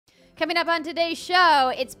Coming up on today's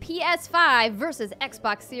show, it's PS5 versus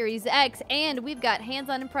Xbox Series X, and we've got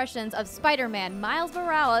hands-on impressions of Spider-Man, Miles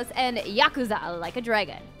Morales, and Yakuza Like a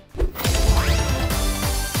Dragon.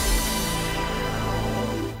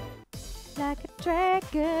 Like a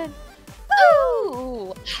dragon.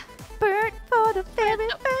 Ooh! Burnt for the very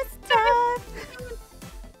first time.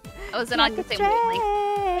 I was not the same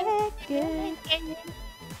wavelength.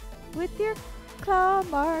 With your claw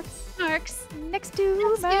marks next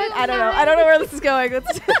to mine. I don't know where this is going. I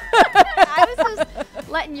was just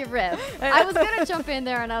letting you rip. I was gonna jump in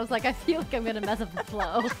there and I was like, I feel like I'm gonna mess up the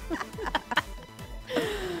flow.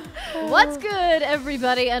 What's good,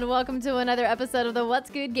 everybody, and welcome to another episode of the What's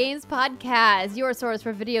Good Games podcast, your source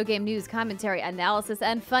for video game news, commentary, analysis,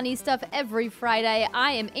 and funny stuff every Friday.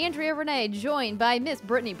 I am Andrea Renee, joined by Miss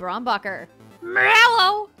Brittany Brombacher.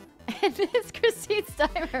 Morello! And Miss Christine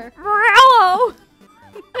Steimer. Morello!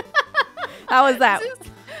 How was that?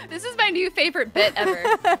 This is my new favorite bit ever.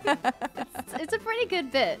 It's a pretty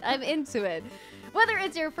good bit. I'm into it. Whether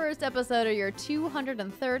it's your first episode or your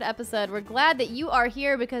 203rd episode, we're glad that you are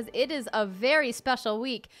here because it is a very special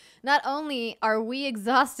week. Not only are we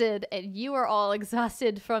exhausted, and you are all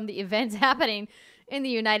exhausted from the events happening in the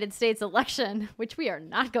United States election, which we are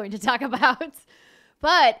not going to talk about,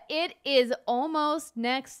 but it is almost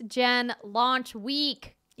next-gen launch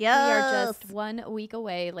week. Yes. We are just 1 week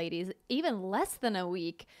away, ladies, even less than a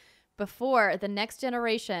week before the next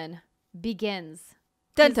generation begins.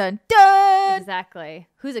 Dun dun dun! Exactly.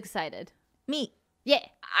 Who's excited? Me.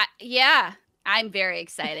 Yeah. I'm very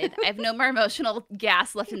excited. I have no more emotional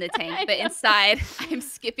gas left in the tank, but inside, I'm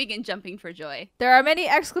skipping and jumping for joy. There are many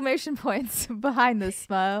exclamation points behind this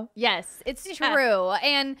smile. Yes, it's true.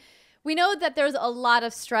 And we know that there's a lot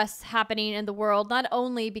of stress happening in the world, not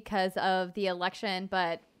only because of the election,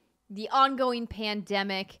 but the ongoing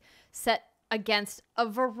pandemic set against a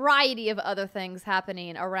variety of other things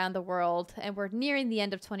happening around the world. And we're nearing the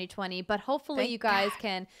end of 2020, but hopefully you guys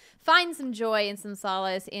can find some joy and some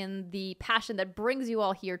solace in the passion that brings you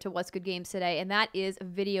all here to What's Good Games today, and that is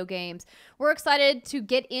video games. We're excited to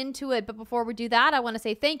get into it, but before we do that, I want to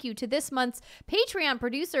say thank you to this month's Patreon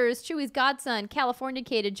producers, Chewy's Godson,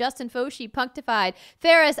 Califournicated, Justin Foshee, Punkdefied,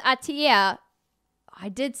 Faris Attieh. I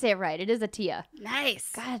did say it right. It is Attieh.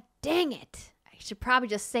 Nice. God dang it. I should probably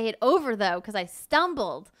just say it over, though, because I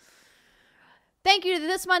stumbled. Thank you to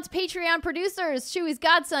this month's Patreon producers, Chewy's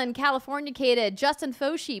Godson, Califournicated, Justin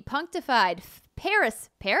Foshee, Punkdefied, Faris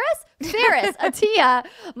Attieh,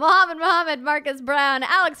 Mohammed Mohammed, Marcus Brown,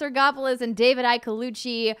 Alex Rigopulos, and David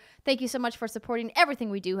Iacolucci. Thank you so much for supporting everything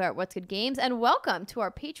we do here at What's Good Games, and welcome to our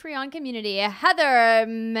Patreon community. Heather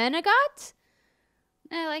Menegot?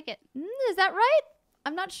 I like it. Is that right?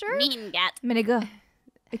 I'm not sure. Menegot. Menegot.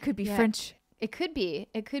 It could be French. It could be.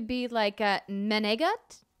 It could be like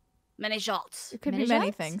Menegot. Menegot. It could be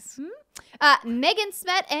many things. Megan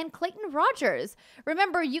Smet and Clayton Rogers.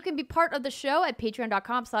 Remember, you can be part of the show at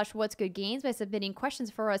patreon.com/whatsgoodgames by submitting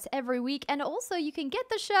questions for us every week. And also, you can get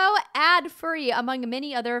the show ad-free, among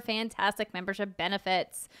many other fantastic membership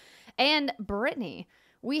benefits. And Brittany,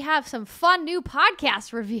 we have some fun new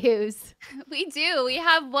podcast reviews. We do. We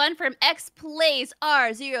have one from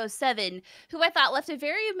XPlaysR07, who I thought left a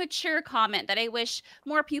very mature comment that I wish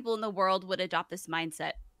more people in the world would adopt this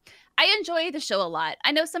mindset. I enjoy the show a lot.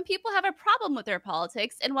 I know some people have a problem with their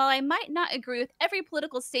politics, and while I might not agree with every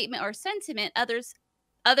political statement or sentiment, other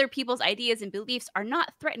people's ideas and beliefs are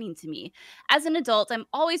not threatening to me. As an adult, I'm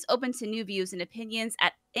always open to new views and opinions,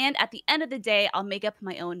 and at the end of the day, I'll make up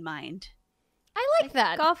my own mind. I like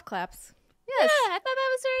that. Golf claps. Yes. Yeah, I thought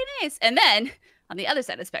that was very nice. And then, on the other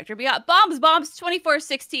side of the spectrum, we got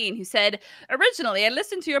Bombs2416, who said, originally, I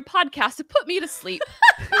listened to your podcast to put me to sleep.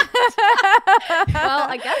 Well,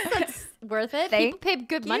 I guess that's worth it. People pay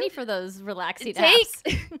good money for those relaxing apps.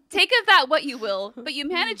 Take of that what you will, but you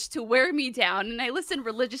managed to wear me down, and I listen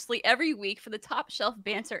religiously every week for the top shelf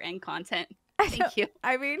banter and content. Thank you.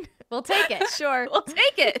 I mean, We'll take it. Sure. We'll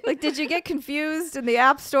take it. Like, did you get confused in the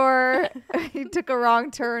App Store? You took a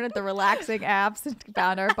wrong turn at the relaxing apps and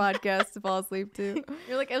found our podcast to fall asleep to.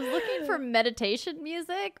 You're like, I was looking for meditation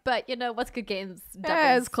music, but you know, What's Good Games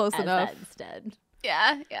it's close enough. that instead.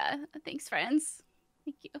 Yeah. Thanks, friends.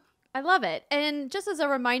 Thank you. I love it. And just as a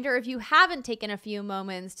reminder, if you haven't taken a few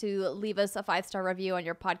moments to leave us a 5-star review on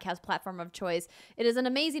your podcast platform of choice, it is an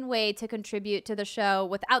amazing way to contribute to the show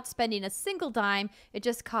without spending a single dime. It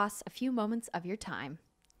just costs a few moments of your time.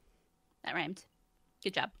 That rhymed.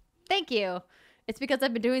 Good job. Thank you. It's because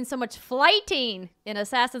I've been doing so much flighting in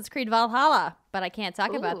Assassin's Creed Valhalla, but I can't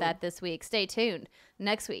talk about that this week. Stay tuned.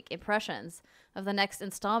 Next week, impressions of the next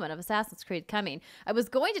installment of Assassin's Creed coming. I was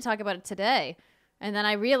going to talk about it today, And then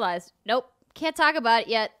I realized, nope, can't talk about it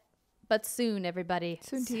yet. But soon, everybody.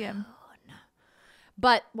 Soon TM.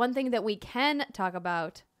 But one thing that we can talk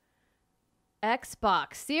about,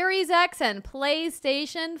 Xbox Series X and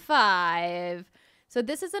PlayStation 5. So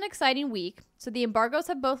this is an exciting week. So the embargoes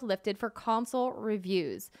have both lifted for console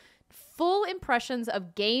reviews. Full impressions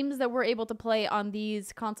of games that we're able to play on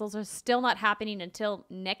these consoles are still not happening until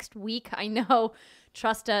next week. I know.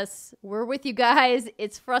 Trust us. We're with you guys.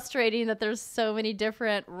 It's frustrating that there's so many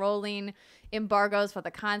different rolling embargoes for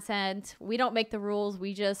the content. We don't make the rules.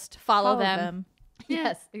 We just follow them.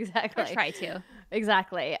 Yes, exactly. Or try to.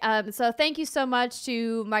 Exactly. So thank you so much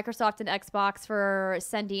to Microsoft and Xbox for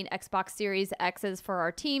sending Xbox Series X's for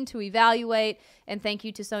our team to evaluate. And thank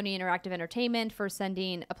you to Sony Interactive Entertainment for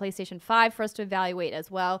sending a PlayStation 5 for us to evaluate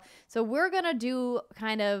as well. So we're going to do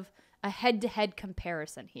kind of a head-to-head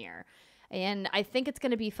comparison here. And I think it's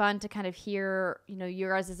going to be fun to kind of hear,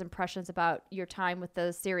 your guys' impressions about your time with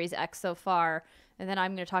the Series X so far. And then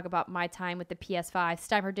I'm going to talk about my time with the PS5.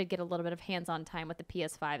 Steimer did get a little bit of hands-on time with the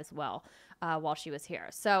PS5 as well while she was here.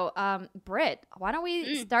 So, Britt, why don't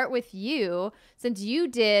we start with you, since you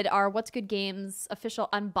did our What's Good Games official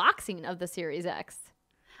unboxing of the Series X.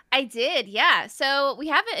 I did, yeah. So we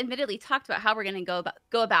haven't admittedly talked about how we're going to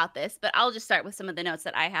go about this, but I'll just start with some of the notes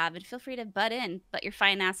that I have, and feel free to butt your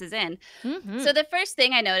fine asses in. So the first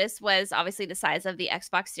thing I noticed was obviously the size of the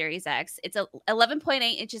Xbox Series X. It's 11.8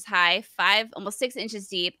 inches high, almost 6 inches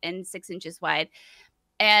deep, and 6 inches wide.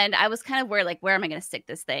 And I was kind of worried, where am I going to stick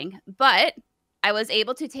this thing? But I was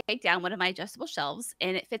able to take down one of my adjustable shelves,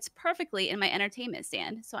 and it fits perfectly in my entertainment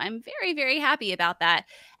stand. So I'm very, very happy about that.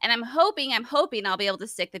 And I'm hoping I'll be able to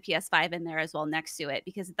stick the PS5 in there as well next to it,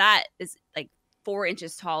 because that is 4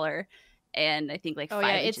 inches taller and I think 5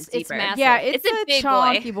 inches deeper. It's massive. Yeah, it's a big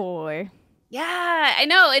chonky boy. Yeah, I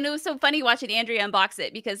know. And it was so funny watching Andrea unbox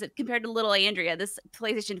it, because compared to little Andrea, this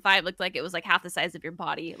PlayStation 5 looked like it was half the size of your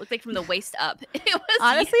body. It looked like from the waist up. It was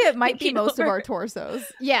Honestly, it might be most of our torsos.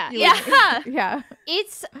 Yeah. Yeah.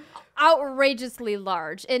 It's outrageously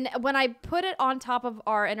large. And when I put it on top of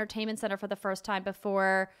our entertainment center for the first time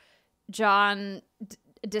before John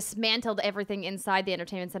dismantled everything inside the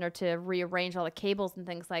entertainment center to rearrange all the cables and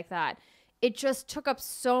things like that, it just took up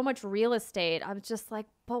so much real estate. I was just like,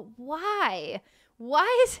 but why?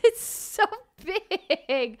 Why is it so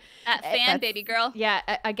big? Baby girl. Yeah,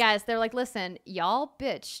 I guess they're like, listen, y'all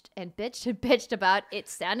bitched and bitched and bitched about it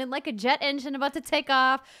sounding like a jet engine about to take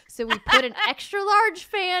off. So we put an extra large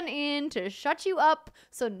fan in to shut you up.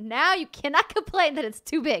 So now you cannot complain that it's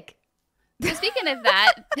too big. So speaking of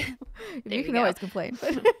that, you can always complain.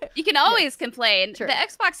 You can always complain. True. The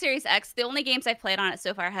Xbox Series X, the only games I've played on it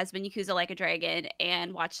so far has been Yakuza Like a Dragon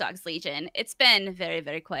and Watch Dogs Legion. It's been very,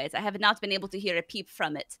 very quiet. I have not been able to hear a peep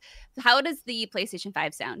from it. How does the PlayStation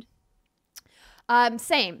 5 sound?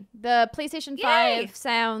 Same. The PlayStation 5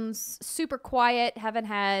 sounds super quiet. Haven't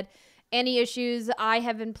had any issues. I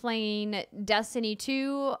have been playing Destiny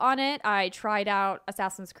 2 on it. I tried out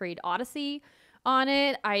Assassin's Creed Odyssey on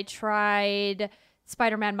it. I tried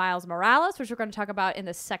Spider-Man Miles Morales, which we're going to talk about in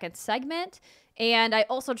the second segment. And I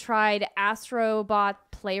also tried Astrobot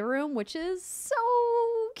Playroom, which is so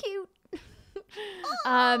cute.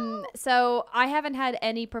 So I haven't had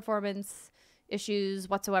any performance issues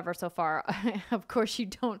whatsoever so far. Of course, you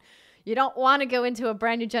don't want to go into a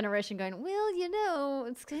brand new generation going, well,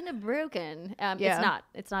 it's kind of broken.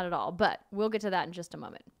 It's not at all, but we'll get to that in just a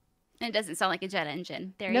moment. And it doesn't sound like a jet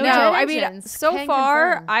engine. There you No go. jet I mean, engines. so Can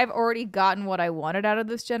far, confirm. I've already gotten what I wanted out of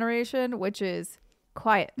this generation, which is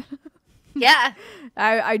quiet. Yeah.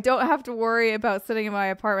 I don't have to worry about sitting in my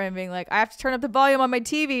apartment and being like, I have to turn up the volume on my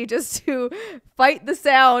TV just to fight the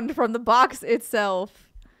sound from the box itself,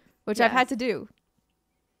 which I've had to do.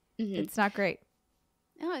 It's not great.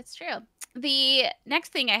 Oh, it's true. The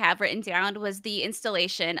next thing I have written down was the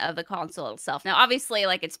installation of the console itself. Now, obviously,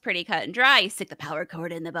 it's pretty cut and dry. You stick the power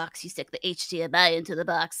cord in the box. You stick the HDMI into the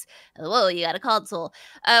box. Whoa, you got a console.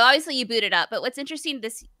 Obviously, you boot it up. But what's interesting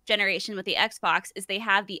this generation with the Xbox is they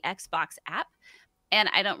have the Xbox app. And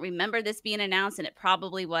I don't remember this being announced, and it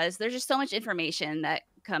probably was. There's just so much information that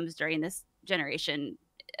comes during this generation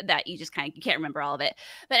that you just you can't remember all of it.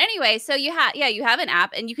 But anyway, so you have an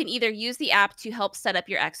app, and you can either use the app to help set up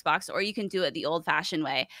your Xbox, or you can do it the old fashioned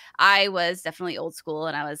way. I was definitely old school,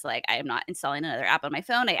 and I was like, I am not installing another app on my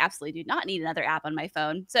phone. I absolutely do not need another app on my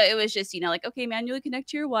phone. So it was just, okay, manually connect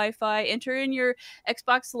to your Wi-Fi, enter in your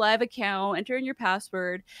Xbox Live account, enter in your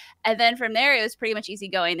password. And then from there, it was pretty much easy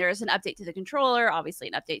going. There was an update to the controller, obviously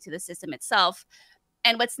an update to the system itself.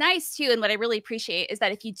 And what's nice too, and what I really appreciate, is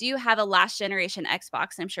that if you do have a last generation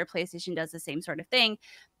Xbox, I'm sure PlayStation does the same sort of thing,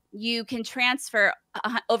 you can transfer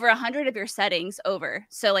over 100 of your settings over.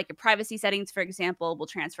 So like your privacy settings, for example, will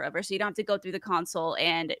transfer over. So you don't have to go through the console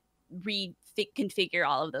and reconfigure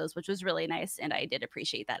all of those, which was really nice. And I did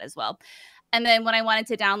appreciate that as well. And then when I wanted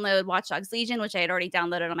to download Watch Dogs Legion, which I had already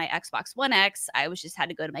downloaded on my Xbox One X, I was just had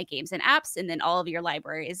to go to my games and apps, and then all of your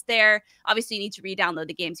library is there. Obviously, you need to re-download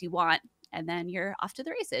the games you want, and then you're off to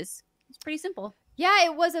the races. It's pretty simple. Yeah,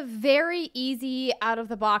 it was a very easy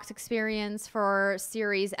out-of-the-box experience for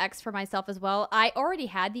Series X for myself as well. I already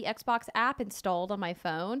had the Xbox app installed on my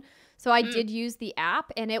phone, so I did use the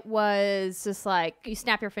app, and it was just like you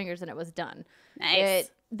snap your fingers and it was done.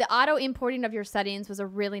 Nice. The auto-importing of your settings was a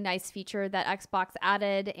really nice feature that Xbox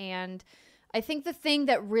added, and I think the thing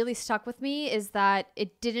that really stuck with me is that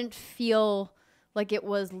it didn't feel like it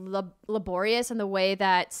was laborious in the way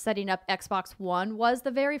that setting up Xbox One was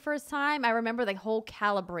the very first time. I remember the whole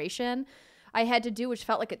calibration I had to do, which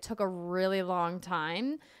felt like it took a really long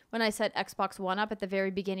time when I set Xbox One up at the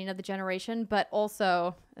very beginning of the generation, but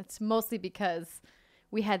also it's mostly because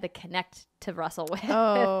we had the Kinect to wrestle with.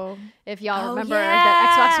 Oh. If y'all remember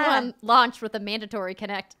that Xbox One launched with a mandatory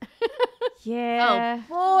Kinect. Yeah. Oh,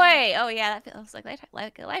 boy. Oh, yeah. That feels like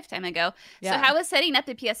a lifetime ago. Yeah. So how was setting up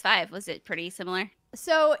the PS5? Was it pretty similar?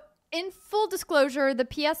 So in full disclosure, the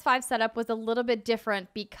PS5 setup was a little bit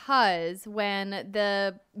different because when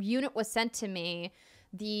the unit was sent to me,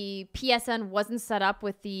 the PSN wasn't set up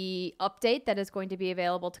with the update that is going to be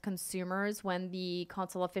available to consumers when the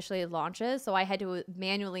console officially launches. So I had to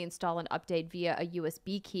manually install an update via a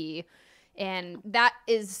USB key. And that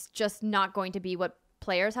is just not going to be what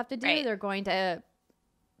players have to do. Right. They're going to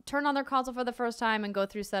turn on their console for the first time and go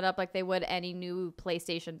through setup like they would any new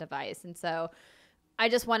PlayStation device. And so I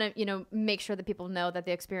just want to, make sure that people know that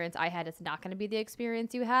the experience I had is not going to be the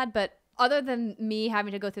experience you had. But other than me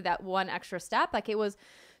having to go through that one extra step, like it was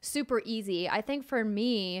super easy. I think for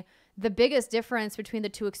me, the biggest difference between the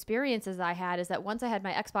two experiences I had is that once I had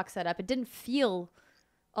my Xbox set up, it didn't feel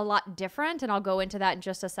a lot different. And I'll go into that in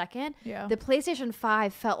just a second. Yeah. The PlayStation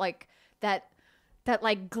 5 felt like that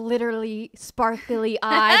like glittery, sparkly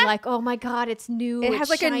eye, like, oh my God, it's new. It it's has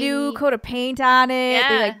like shiny. a new coat of paint on it. Yeah.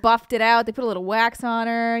 They like buffed it out. They put a little wax on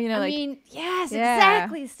her. Yes,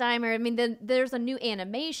 exactly, Steimer. I mean, there's a new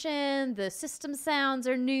animation. The system sounds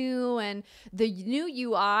are new, and the new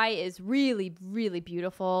UI is really, really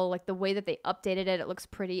beautiful. Like the way that they updated it, it looks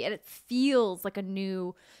pretty, and it feels like a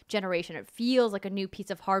new generation. It feels like a new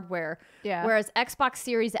piece of hardware. Yeah. Whereas Xbox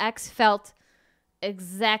Series X felt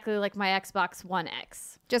exactly like my Xbox One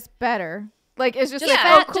X. Just better. Like it's just Just like,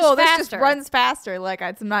 fa- oh cool, just this just faster. runs faster. Like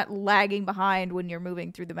it's not lagging behind when you're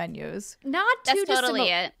moving through the menus. Not That's too totally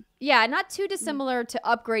dissimilar. it. Yeah, not too dissimilar to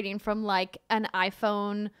upgrading from like an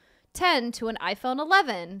iPhone 10 to an iPhone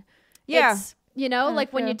 11. Yeah. It's,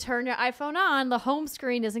 like when yeah. you turn your iPhone on, the home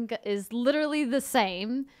screen is literally the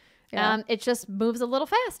same. Yeah. It just moves a little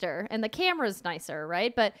faster and the camera's nicer,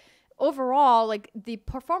 right? But overall, like the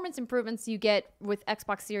performance improvements you get with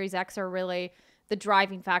Xbox Series X are really the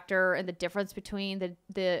driving factor and the difference between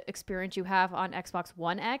the experience you have on Xbox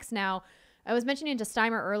One X. Now, I was mentioning to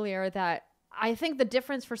Steimer earlier that I think the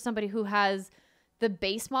difference for somebody who has the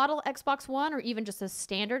base model Xbox One or even just a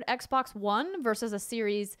standard Xbox One versus a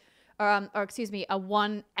a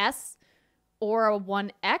One S or a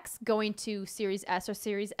One X going to Series S or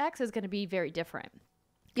Series X is going to be very different.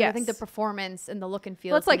 Yeah, I think the performance and the look and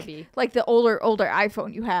feel Well, it's like the older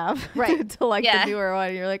iPhone you have, right? to like the newer one.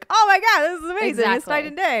 And you're like, oh my God, this is amazing. Exactly. It's night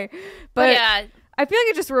and day. But yeah, I feel like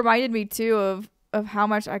it just reminded me too of how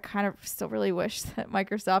much I kind of still really wish that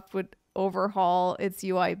Microsoft would overhaul its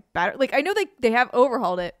UI better. Like I know they have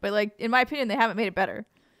overhauled it, but like in my opinion, they haven't made it better.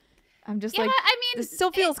 I'm just I mean, this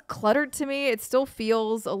still feels cluttered to me. It still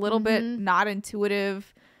feels a little bit not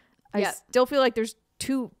intuitive. I still feel like there's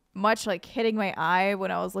too much like hitting my eye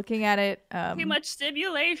when I was looking at it. too much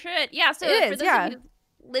stimulation. Yeah, so It for is, those of you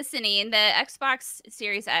listening, the Xbox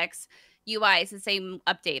Series X UI is the same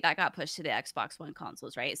update that got pushed to the Xbox One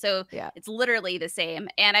consoles, right? So it's literally the same.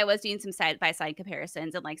 And I was doing some side-by-side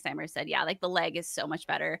comparisons, and like Steimer said, like the leg is so much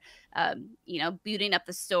better. Booting up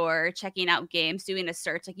the store, checking out games, doing a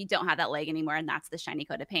search, like you don't have that leg anymore, and that's the shiny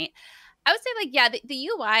coat of paint. I would say the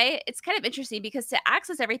UI, it's kind of interesting because to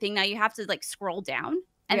access everything now you have to like scroll down.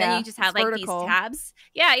 And then you just have like vertical. These tabs.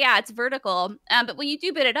 Yeah, it's vertical. But when you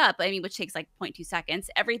do bit it up, I mean, which takes like 0.2 seconds,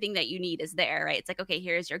 everything that you need is there, right? It's like, okay,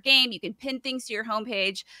 here's your game. You can pin things to your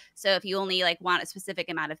homepage. So if you only like want a specific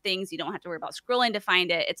amount of things, you don't have to worry about scrolling to find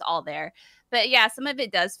it. It's all there. But yeah, some of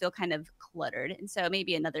it does feel kind of cluttered. And so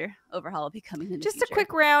maybe another overhaul will be coming in the Just future. a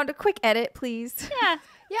quick round, a quick edit, please. Yeah,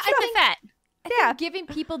 I think that. think giving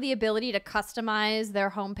people the ability to customize their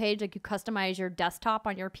homepage, like you customize your desktop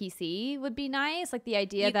on your PC, would be nice. Like the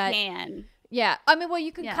idea you that can. Yeah, I mean, well,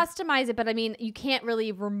 you can customize it, but I mean, you can't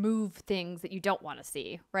really remove things that you don't want to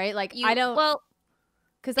see, right? Like I don't. Well,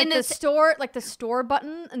 because like the store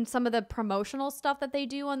button and some of the promotional stuff that they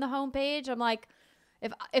do on the homepage, I'm like,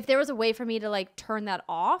 if there was a way for me to like turn that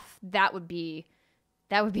off, that would be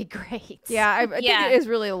great. Yeah, I think it is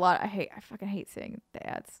really a lot. I fucking hate seeing the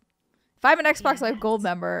ads. If I'm an Xbox Live Gold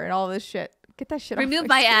member and all this shit, get that shit off. Remove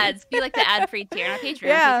my ads. Be like the ad-free tier on Patreon.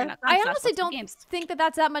 Yeah, I honestly don't think that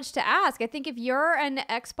that's that much to ask. I think if you're an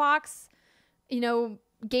Xbox,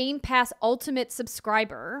 Game Pass Ultimate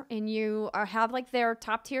subscriber and you have like their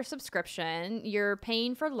top tier subscription, you're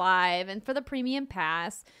paying for Live and for the Premium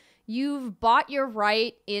Pass, you've bought your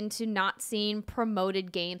right into not seeing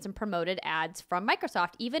promoted games and promoted ads from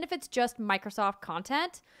Microsoft, even if it's just Microsoft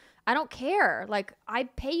content. I don't care. Like, I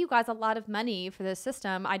pay you guys a lot of money for this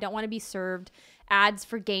system. I don't want to be served ads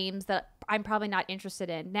for games that I'm probably not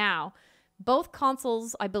interested in. Now, both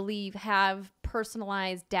consoles, I believe, have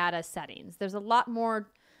personalized data settings. There's a lot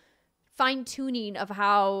more fine-tuning of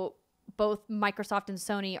how both Microsoft and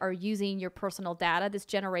Sony are using your personal data this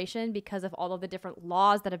generation because of all of the different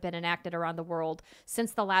laws that have been enacted around the world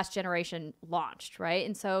since the last generation launched, right?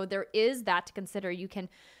 And so there is that to consider. You can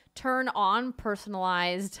turn on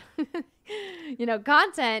personalized,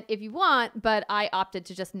 content if you want, but I opted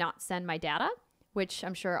to just not send my data, which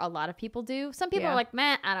I'm sure a lot of people do. Some people are like,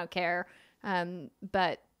 man, I don't care.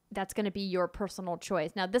 But that's going to be your personal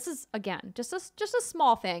choice. Now, this is, again, just a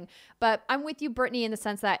small thing, but I'm with you, Brittany, in the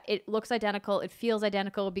sense that it looks identical. It feels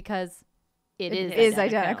identical because it is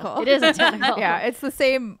identical. It is identical. Yeah, it's the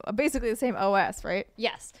same, basically the same OS, right?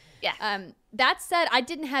 Yes. Yeah. That said, I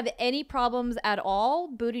didn't have any problems at all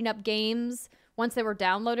booting up games once they were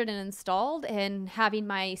downloaded and installed and having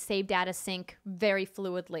my save data sync very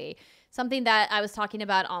fluidly. Something that I was talking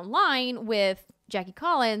about online with Jackie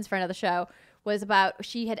Collins for another show was about,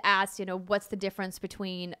 she had asked, what's the difference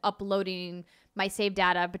between uploading my save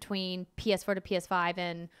data between PS4 to PS5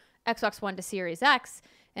 and Xbox One to Series X.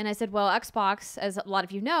 And I said, well, Xbox, as a lot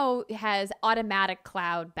of you know, has automatic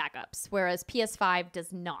cloud backups, whereas PS5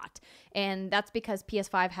 does not. And that's because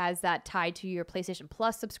PS5 has that tied to your PlayStation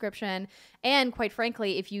Plus subscription. And quite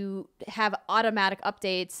frankly, if you have automatic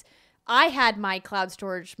updates, I had my cloud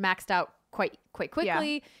storage maxed out quite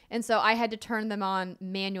quickly. And so I had to turn them on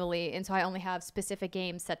manually. And so I only have specific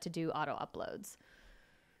games set to do auto uploads.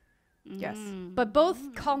 Yes. But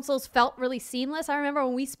both consoles felt really seamless. I remember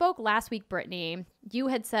when we spoke last week, Brittany, you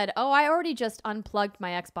had said, oh, I already just unplugged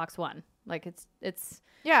my Xbox One. Like it's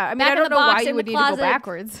yeah, I mean, I don't know why you would need to go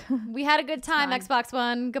backwards. We had a good time, Xbox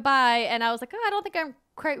One, goodbye. And I was like, oh, I don't think I'm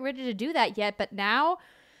quite ready to do that yet. But now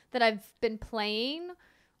that I've been playing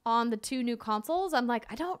on the two new consoles, I'm like,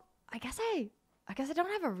 I guess I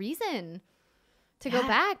don't have a reason to go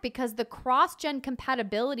back, because the cross-gen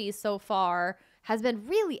compatibility so far has been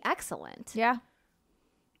really excellent. Yeah.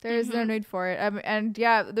 There is no need for it. And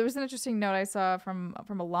yeah, there was an interesting note I saw from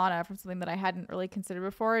Alana, from something that I hadn't really considered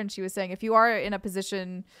before. And she was saying, if you are in a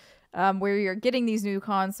position where you're getting these new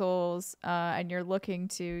consoles and you're looking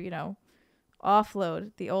to,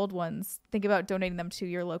 offload the old ones, think about donating them to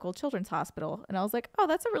your local children's hospital. And I was like, oh,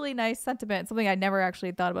 that's a really nice sentiment. Something I never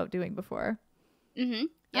actually thought about doing before. Mm-hmm.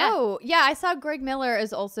 Yeah. Oh, yeah. I saw Greg Miller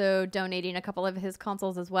is also donating a couple of his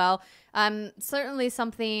consoles as well. Certainly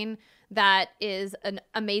something that is an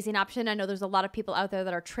amazing option. I know there's a lot of people out there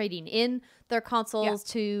that are trading in their consoles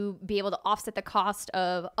to be able to offset the cost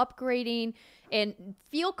of upgrading and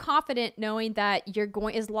feel confident knowing that you're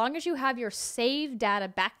going, as long as you have your save data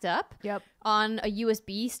backed up on a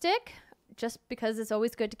USB stick, just because it's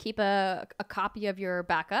always good to keep a copy of your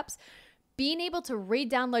backups. Being able to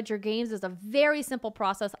re-download your games is a very simple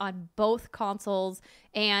process on both consoles,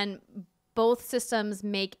 and both systems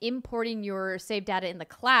make importing your save data in the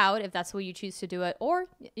cloud, if that's the way you choose to do it, or,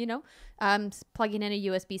 plugging in a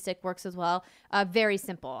USB stick works as well. Very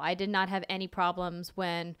simple. I did not have any problems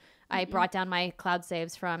when I brought down my cloud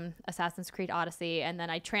saves from Assassin's Creed Odyssey, and then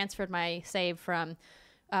I transferred my save from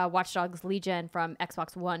Watch Dogs Legion from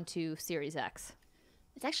Xbox One to Series X.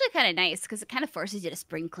 It's actually kind of nice because it kind of forces you to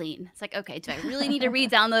spring clean. It's like, okay, do I really need to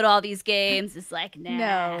re-download all these games? It's like,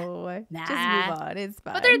 nah. Just move on. It's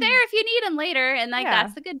fine. But they're there if you need them later, and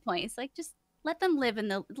that's the good point. It's like, just let them live in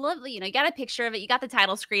the lovely. You got a picture of it. You got the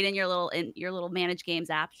title screen in your little manage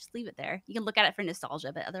games app. Just leave it there. You can look at it for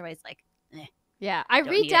nostalgia, but otherwise, like, yeah. I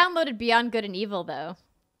re-downloaded Beyond Good and Evil though.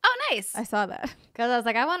 Oh, nice. I saw that because I was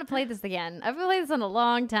like, I want to play this again. I've played this in a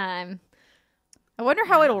long time. I wonder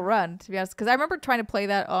how it'll run, to be honest, because I remember trying to play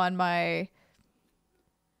that on my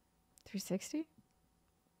 360?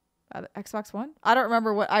 Xbox One? I don't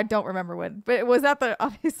remember when, but it was at the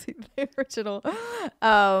obviously the original.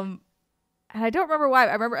 And I don't remember why.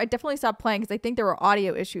 I definitely stopped playing because I think there were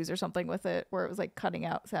audio issues or something with it where it was like cutting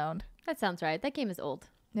out sound. That sounds right. That game is old.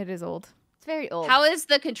 It is old. It's very old. How is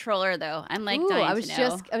the controller though? I'm like dying to know.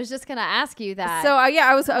 I was just gonna ask you that. So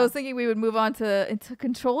I was thinking we would move on into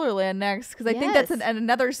controller land next because I think that's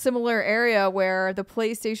another similar area where the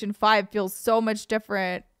PlayStation 5 feels so much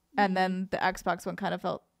different, and then the Xbox One kind of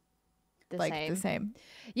felt the same.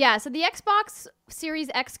 Yeah, so the Xbox Series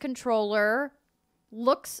X controller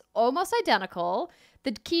looks almost identical.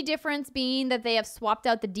 The key difference being that they have swapped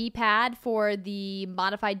out the D-pad for the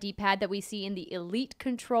modified D-pad that we see in the Elite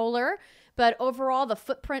controller. But overall, the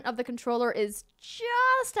footprint of the controller is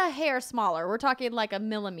just a hair smaller. We're talking like a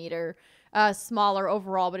millimeter smaller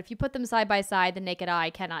overall. But if you put them side by side, the naked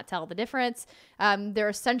eye cannot tell the difference. They're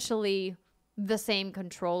essentially the same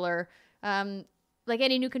controller. Like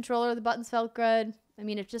any new controller, the buttons felt good. I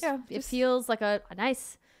mean, it feels like a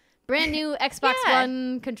nice brand new Xbox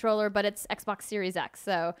One controller, but it's Xbox Series X.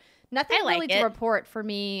 So nothing really to report for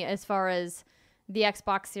me as far as the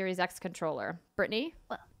Xbox Series X controller. Brittany?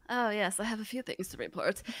 Well, oh yes, I have a few things to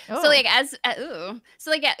report. So like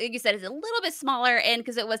like you said, it's a little bit smaller, and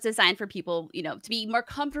because it was designed for people, to be more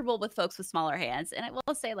comfortable with folks with smaller hands. And I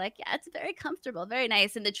will say, it's very comfortable, very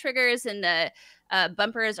nice, and the triggers and the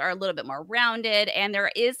bumpers are a little bit more rounded, and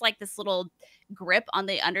there is like this little grip on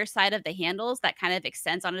the underside of the handles that kind of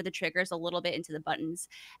extends onto the triggers a little bit into the buttons.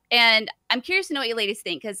 And I'm curious to know what you ladies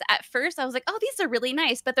think, because at first I was like, oh, these are really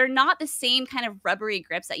nice, but they're not the same kind of rubbery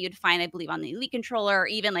grips that you'd find, I believe, on the Elite controller, or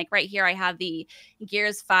even like right here I have the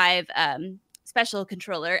Gears 5 special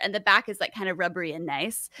controller, and the back is like kind of rubbery and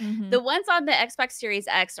nice. The ones on the Xbox Series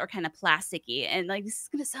X are kind of plasticky, and like, this is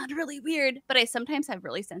gonna sound really weird, but I sometimes have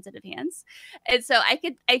really sensitive hands, and so I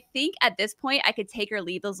think at this point I could take or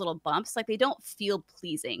leave those little bumps. Like, they don't feel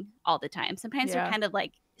pleasing all the time. Sometimes they're kind of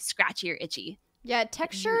like scratchy or itchy. Yeah,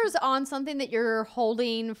 textures on something that you're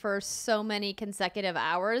holding for so many consecutive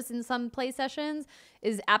hours in some play sessions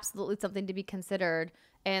is absolutely something to be considered,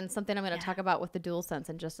 and something I'm going to talk about with the DualSense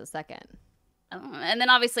in just a second. And then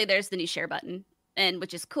obviously there's the new share button,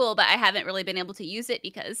 which is cool, but I haven't really been able to use it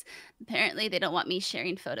because apparently they don't want me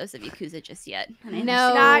sharing photos of Yakuza just yet.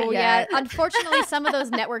 Not yet. Unfortunately, some of those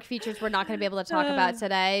network features we're not going to be able to talk about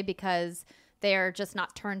today because they're just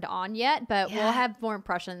not turned on yet, but we'll have more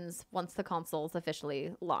impressions once the consoles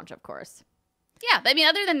officially launch, of course. Yeah, but I mean,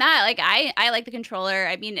 other than that, like, I like the controller.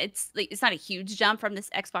 I mean, it's not a huge jump from this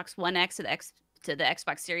Xbox One X to the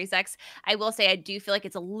Xbox Series X. I will say I do feel like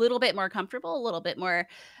it's a little bit more comfortable, a little bit more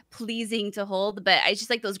pleasing to hold, but I just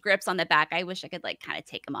like those grips on the back. I wish I could like kind of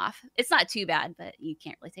take them off. It's not too bad, but you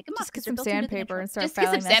can't really take them off. Just get some sandpaper and start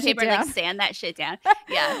filing that shit down. Like sand that shit down.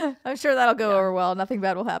 Yeah. I'm sure that'll go over well. Nothing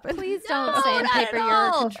bad will happen. Please don't sandpaper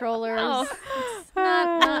your controllers. No.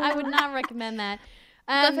 I would not recommend that.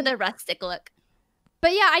 Go for the rustic look.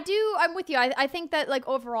 But yeah, I'm with you. I think that like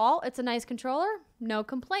overall it's a nice controller. No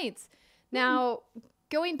complaints. Now,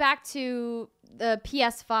 going back to the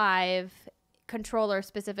PS5 controller,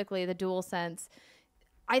 specifically the DualSense,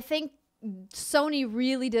 I think Sony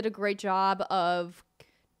really did a great job of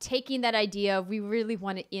taking that idea of we really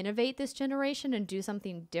want to innovate this generation and do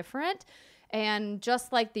something different. And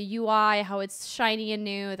just like the UI, how it's shiny and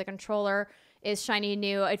new, the controller is shiny and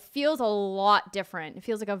new, it feels a lot different. It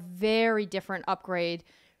feels like a very different upgrade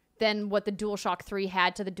than what the DualShock 3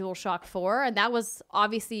 had to the DualShock 4. And that was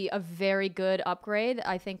obviously a very good upgrade.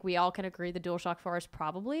 I think we all can agree the DualShock 4 is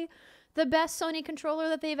probably the best Sony controller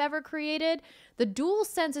that they've ever created. The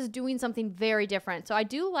DualSense is doing something very different. So I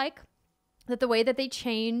do like that the way that they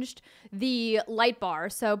changed the light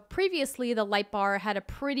bar. So previously the light bar had a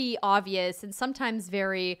pretty obvious and sometimes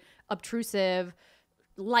very obtrusive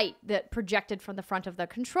light that projected from the front of the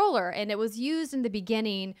controller, and it was used in the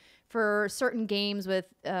beginning for certain games with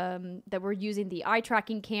that were using the eye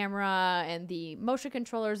tracking camera and the motion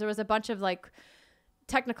controllers. There was a bunch of like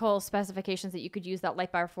technical specifications that you could use that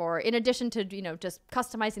light bar for, in addition to just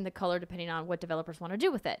customizing the color depending on what developers want to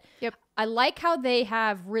do with it. Yep. I like how they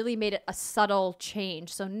have really made it a subtle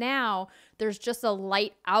change. So now there's just a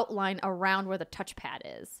light outline around where the touchpad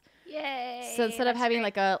is. Yay. So instead of having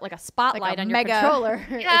like a spotlight like a on mega your controller,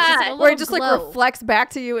 where it just like reflects back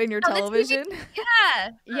to you in your television.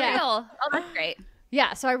 Yeah. Yeah. Real. Oh, that's great.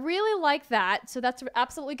 Yeah, so I really like that. So that's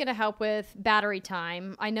absolutely going to help with battery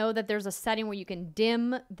time. I know that there's a setting where you can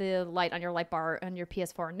dim the light on your light bar on your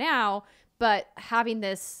PS4 now, but having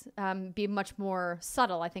this be much more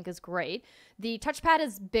subtle, I think, is great. The touchpad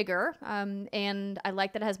is bigger, and I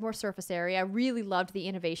like that it has more surface area. I really loved the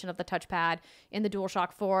innovation of the touchpad in the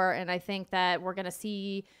DualShock 4, and I think that we're going to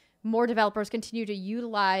see more developers continue to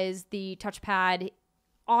utilize the touchpad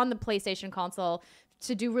on the PlayStation console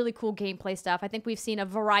to do really cool gameplay stuff. I think we've seen a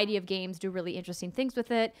variety of games do really interesting things with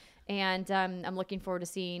it, and I'm looking forward to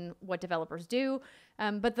seeing what developers do.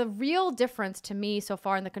 But the real difference to me so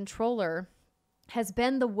far in the controller has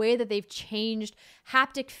been the way that they've changed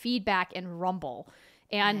haptic feedback and rumble.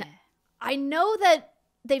 And I know that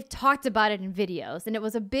they've talked about it in videos, and it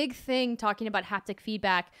was a big thing talking about haptic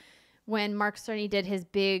feedback when Mark Cerny did his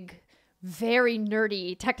big, very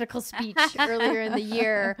nerdy technical speech earlier in the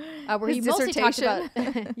year, where he mostly talked about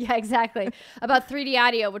yeah, exactly, about 3D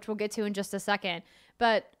audio, which we'll get to in just a second.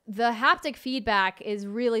 But the haptic feedback is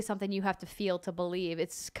really something you have to feel to believe.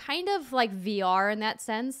 It's kind of like VR in that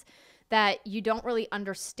sense, that you don't really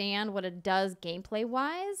understand what it does gameplay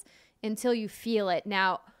wise until you feel it.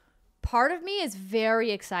 Now, part of me is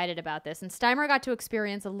very excited about this, and Steimer got to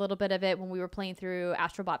experience a little bit of it when we were playing through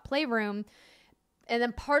Astrobot Playroom. And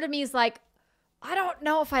then part of me is like, I don't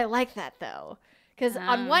know if I like that, though. Because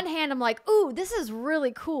on one hand, I'm like, ooh, this is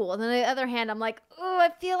really cool. And then on the other hand, I'm like, ooh, I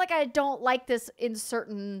feel like I don't like this in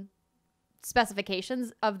certain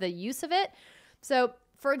specifications of the use of it. So,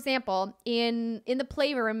 for example, in the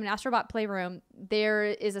Playroom, in Astrobot Playroom, there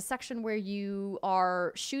is a section where you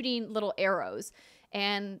are shooting little arrows.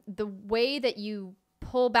 And the way that you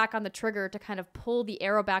pull back on the trigger to kind of pull the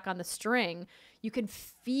arrow back on the string, you can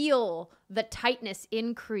feel the tightness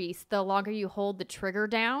increase the longer you hold the trigger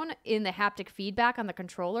down in the haptic feedback on the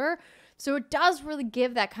controller. So it does really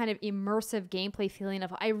give that kind of immersive gameplay feeling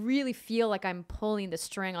of I really feel like I'm pulling the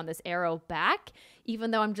string on this arrow back, even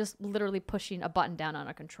though I'm just literally pushing a button down on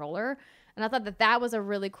a controller. And I thought that that was a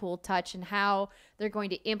really cool touch, and how they're going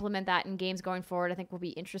to implement that in games going forward, I think will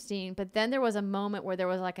be interesting. But then there was a moment where there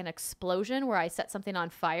was like an explosion where I set something on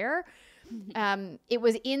fire. It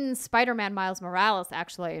was in Spider-Man Miles Morales,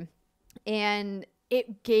 actually. And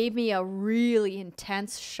it gave me a really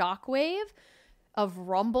intense shockwave of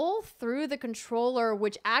rumble through the controller,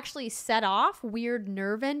 which actually set off weird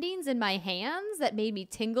nerve endings in my hands that made me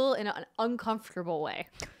tingle in an uncomfortable way.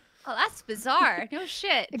 Oh, that's bizarre. No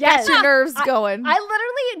shit. Yes, your nerves going. I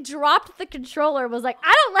literally dropped the controller and was like,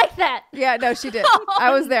 I don't like that. Yeah, no, she did. Oh,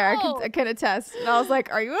 I was there. no. I can attest. And I was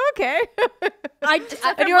like, are you okay?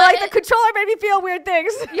 And you were like, the controller made me feel weird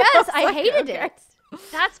things. Yes, I hated it.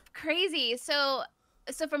 That's crazy. So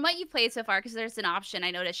from what you've played so far, because there's an option,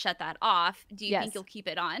 I know, to shut that off. Do you think you'll keep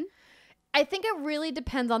it on? I think it really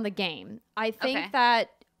depends on the game. I think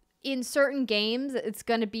that in certain games, it's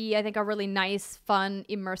going to be, I think, a really nice, fun,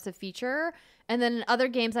 immersive feature. And then in other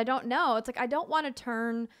games, I don't know. It's like, I don't want to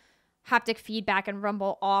turn haptic feedback and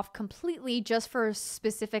rumble off completely just for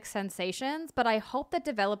specific sensations. But I hope that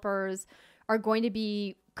developers are going to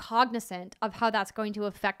be cognizant of how that's going to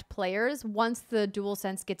affect players once the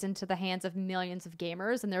DualSense gets into the hands of millions of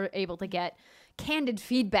gamers and they're able to get candid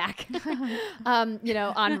feedback, on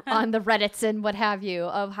the Reddits and what have you,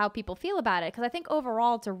 of how people feel about it. Because I think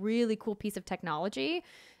overall it's a really cool piece of technology,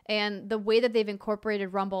 and the way that they've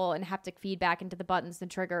incorporated rumble and haptic feedback into the buttons and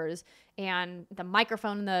triggers and the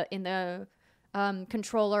microphone in the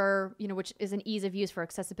controller, which is an ease of use for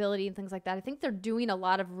accessibility and things like that. I think they're doing a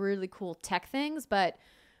lot of really cool tech things, but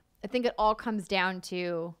I think it all comes down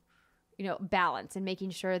to, balance and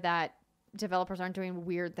making sure that developers aren't doing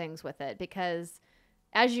weird things with it. Because,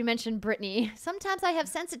 as you mentioned, Brittany, sometimes I have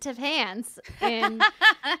sensitive hands, and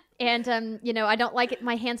I don't like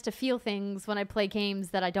my hands to feel things when I play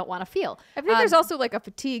games that I don't want to feel. I think there's also like a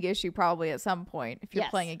fatigue issue probably at some point. If you're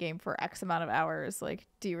Yes. playing a game for X amount of hours, like,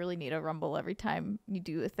 do you really need a rumble every time you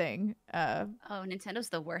do a thing? Oh, Nintendo's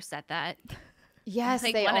the worst at that. Yes,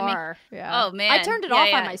 Like, they wanna make- are. Yeah. Oh, man. I turned it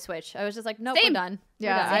off on my Switch. I was just like, nope, Same. we're done. We're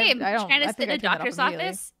Yeah, done. Same. I don't- Trying to I sit think in a I turned it off doctor's immediately.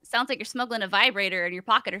 office sounds like you're smuggling a vibrator in your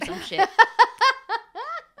pocket or some shit.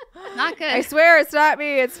 Not good. I swear it's not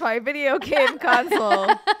me. It's my video game console.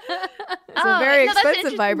 It's a very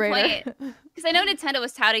expensive vibrator. Because I know Nintendo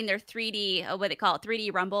was touting their 3D, what they call it,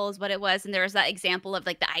 3D Rumble is what it was. And there was that example of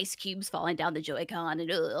like the ice cubes falling down the Joy-Con,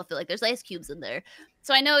 and I feel like there's ice cubes in there.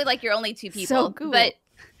 So I know like you're only two people. So cool. But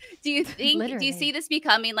do you Literally. see this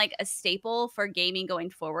becoming like a staple for gaming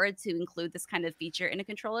going forward to include this kind of feature in a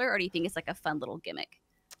controller? Or do you think it's like a fun little gimmick?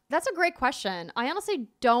 That's a great question. I honestly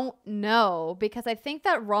don't know because I think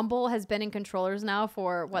that Rumble has been in controllers now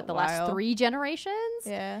for the last 3 generations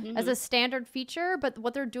as a standard feature. But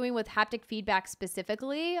what they're doing with haptic feedback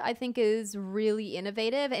specifically, I think is really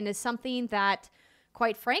innovative and is something that,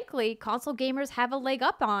 quite frankly, console gamers have a leg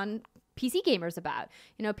up on PC gamers about.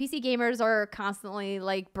 You know, PC gamers are constantly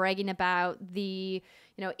like bragging about the,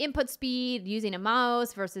 you know, input speed using a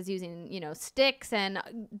mouse versus using, you know, sticks. And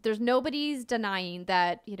there's nobody's denying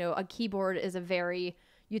that, you know, a keyboard is a very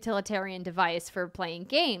utilitarian device for playing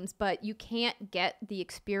games, but you can't get the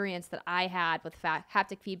experience that I had with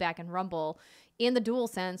haptic feedback and Rumble in the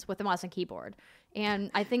DualSense with the mouse and keyboard.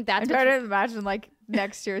 And I think that's I'm trying to imagine like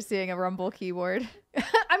next year seeing a Rumble keyboard.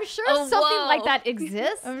 I'm sure something like that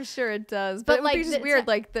exists. I'm sure it does, but it would like, be just weird,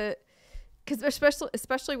 like because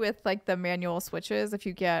especially with like the manual switches, if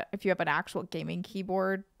you have an actual gaming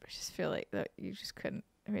keyboard, I just feel like that you just couldn't.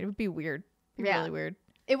 I mean, it would be weird. Really weird.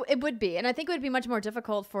 It would be, and I think it would be much more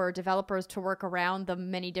difficult for developers to work around the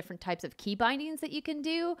many different types of key bindings that you can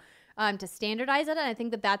do to standardize it. And I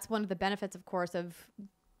think that that's one of the benefits, of course, of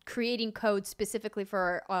creating code specifically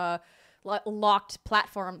for a locked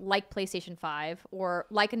platform like PlayStation 5 or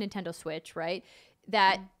like a Nintendo Switch, right?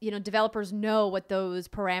 That, you know, developers know what those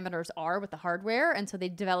parameters are with the hardware, and so they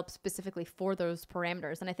develop specifically for those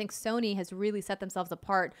parameters. And I think Sony has really set themselves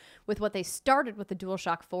apart with what they started with the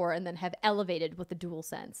DualShock 4 and then have elevated with the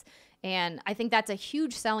DualSense. And I think that's a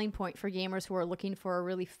huge selling point for gamers who are looking for a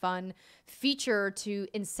really fun feature to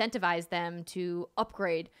incentivize them to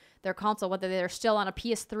upgrade their console, whether they're still on a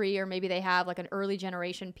PS3 or maybe they have like an early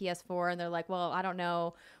generation PS4 and they're like, well, I don't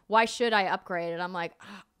know, why should I upgrade? And I'm like,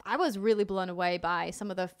 I was really blown away by some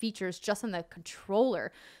of the features just in the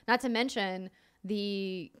controller, not to mention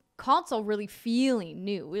the console really feeling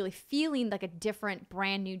new, really feeling like a different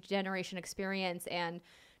brand new generation experience. And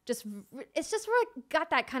it's just really got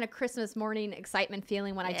that kind of Christmas morning excitement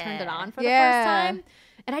feeling when I turned it on for the first time.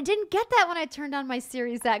 And I didn't get that when I turned on my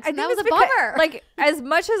Series X, and that was a bummer. Like, as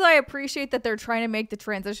much as I appreciate that they're trying to make the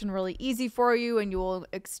transition really easy for you, and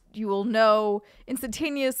you will know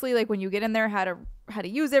instantaneously, like when you get in there, how to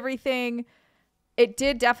use everything, it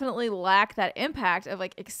did definitely lack that impact of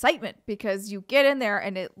like excitement, because you get in there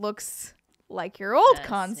and it looks like your old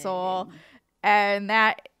console, and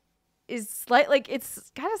that is it's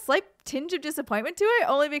got a slight tinge of disappointment to it,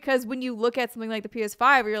 only because when you look at something like the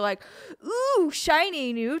PS5, you're like, ooh,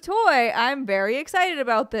 shiny new toy, I'm very excited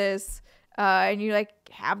about this, and you like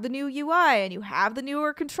have the new UI and you have the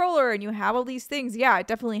newer controller and you have all these things. Yeah, it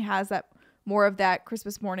definitely has that more of that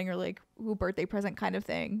Christmas morning or like ooh, birthday present kind of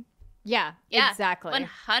thing. Yeah, exactly.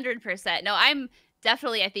 100%. No, I'm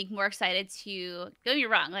definitely, I think, more excited to, don't get me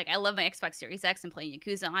wrong, like I love my Xbox Series X and playing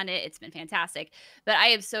Yakuza on it. It's been fantastic. But I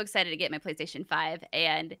am so excited to get my PlayStation 5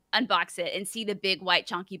 and unbox it and see the big white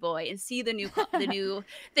chunky boy and see the new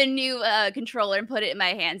controller and put it in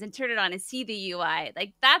my hands and turn it on and see the UI.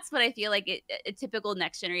 Like that's what I feel like a typical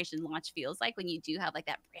next generation launch feels like when you do have like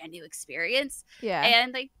that brand new experience. Yeah.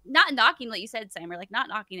 And like not knocking, like you said, Steimer, like not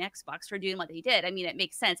knocking Xbox for doing what they did. I mean, it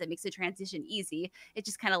makes sense. It makes the transition easy. It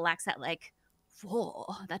just kind of lacks that like, whoa,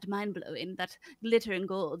 that mind-blowing, that glitter and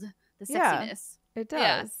gold, the sexiness. It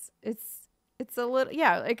does. It's a little,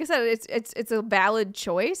 like I said, it's a valid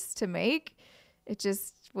choice to make. It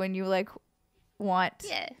just, when you like want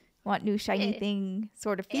new shiny thing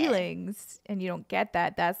sort of feelings and you don't get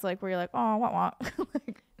that, that's like where you're like, oh, what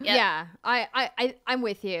like, yeah, I'm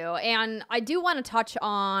with you. And I do want to touch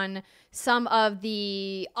on some of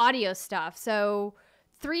the audio stuff. So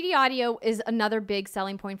 3D audio is another big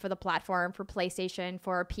selling point for the platform, for PlayStation,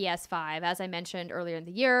 for PS5. As I mentioned earlier in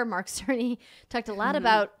the year, Mark Cerny talked a lot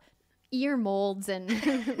about ear molds and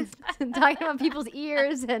talking about people's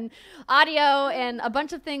ears and audio and a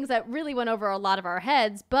bunch of things that really went over a lot of our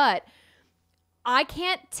heads. But I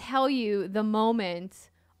can't tell you the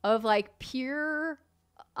moment of like pure,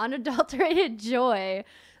 unadulterated joy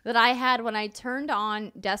that I had when I turned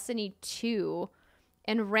on Destiny 2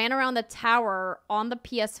 and ran around the tower on the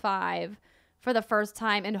PS5 for the first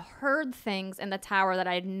time and heard things in the tower that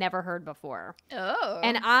I had never heard before. Oh.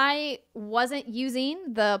 And I wasn't using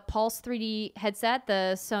the Pulse 3D headset,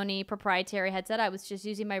 the Sony proprietary headset. I was just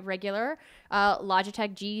using my regular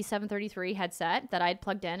Logitech G733 headset that I'd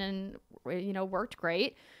plugged in and, you know, worked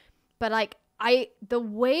great. But like the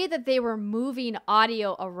way that they were moving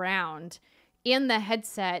audio around in the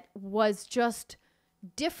headset was just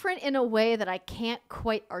different in a way that I can't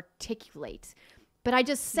quite articulate. But I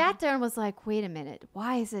just sat there and was like, wait a minute,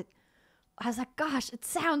 why is it? I was like, gosh, it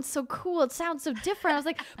sounds so cool. It sounds so different. I was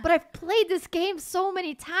like, but I've played this game so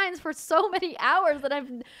many times for so many hours that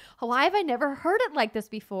why have I never heard it like this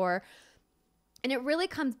before? And it really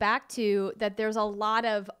comes back to that there's a lot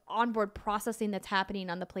of onboard processing that's happening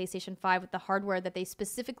on the PlayStation 5 with the hardware that they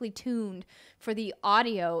specifically tuned for the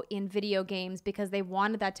audio in video games because they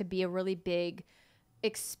wanted that to be a really big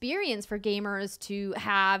experience for gamers to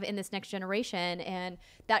have in this next generation. And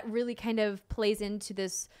that really kind of plays into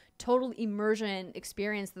this total immersion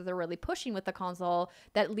experience that they're really pushing with the console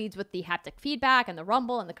that leads with the haptic feedback and the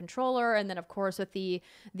rumble and the controller, and then of course with the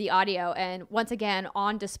audio. And once again,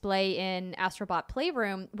 on display in Astrobot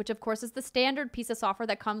Playroom, which of course is the standard piece of software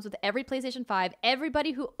that comes with every PlayStation 5.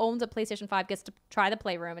 Everybody who owns a PlayStation 5 gets to try the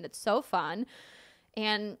Playroom, and it's so fun.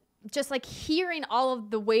 And just like hearing all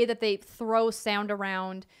of the way that they throw sound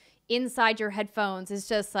around inside your headphones is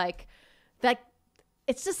just like that.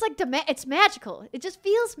 It's just like, it's magical. It just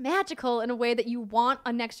feels magical in a way that you want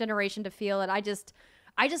a next generation to feel. And I just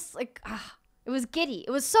like, it was giddy.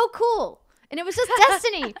 It was so cool. And it was just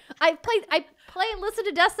Destiny. I play and listen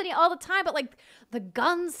to Destiny all the time, but like the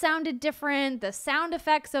guns sounded different. The sound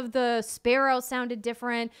effects of the sparrow sounded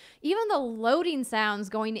different. Even the loading sounds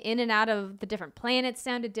going in and out of the different planets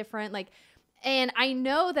sounded different. Like, and I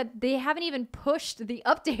know that they haven't even pushed the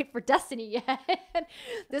update for Destiny yet.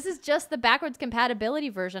 This is just the backwards compatibility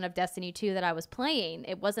version of Destiny 2 that I was playing.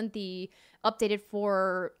 It wasn't the updated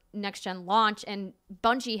for next-gen launch, and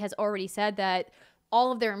Bungie has already said that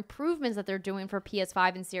all of their improvements that they're doing for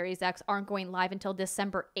PS5 and Series X aren't going live until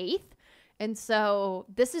December 8th. And so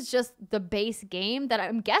this is just the base game that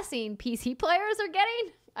I'm guessing PC players are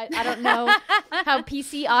getting. I don't know how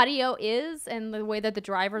PC audio is and the way that the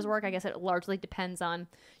drivers work. I guess it largely depends on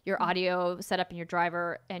your audio setup in your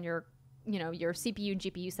driver and your CPU and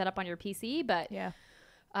GPU setup on your PC. But yeah.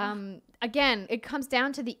 Again, it comes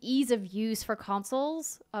down to the ease of use for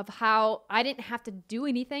consoles, of how I didn't have to do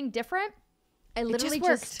anything different. I literally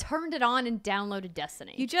just turned it on and downloaded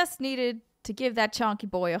Destiny. You just needed to give that chonky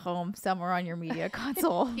boy a home somewhere on your media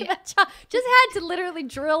console. Yeah, just had to literally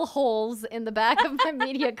drill holes in the back of my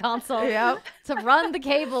media console to run the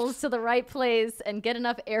cables to the right place and get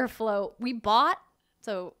enough airflow. We bought,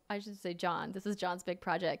 so I should say John, this is John's big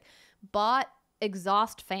project, bought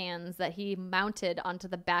exhaust fans that he mounted onto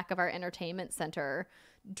the back of our entertainment center,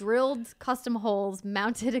 drilled custom holes,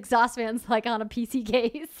 mounted exhaust fans like on a PC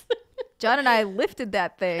case. John and I lifted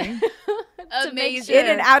that thing to make in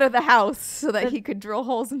and out of the house so that he could drill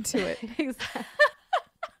holes into it. Exactly.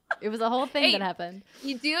 It was a whole thing that happened.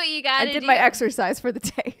 You do what you gotta do. I did my exercise for the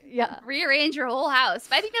day. Yeah. Rearrange your whole house.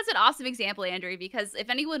 But I think that's an awesome example, Andrea, because if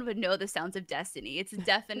anyone would know the sounds of Destiny, it's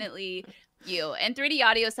definitely you. And 3D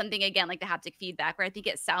audio is something, again, like the haptic feedback, where I think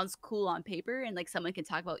it sounds cool on paper and like someone can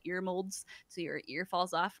talk about ear molds so your ear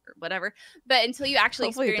falls off or whatever. But until you actually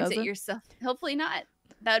experience it yourself, hopefully not.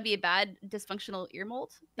 That would be a bad dysfunctional ear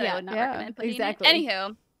mold that I would not recommend putting in.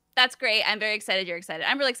 Anywho, that's great. I'm very excited. You're excited.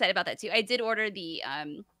 I'm really excited about that too. I did order the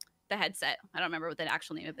headset. I don't remember what the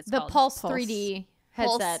actual name of it's called. The Pulse 3D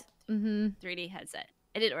headset. Pulse 3D headset.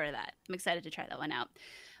 I did order that. I'm excited to try that one out.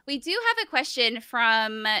 We do have a question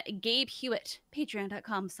from Gabe Hewitt,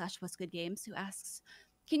 patreon.com/what'sgoodgames, who asks,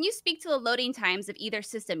 can you speak to the loading times of either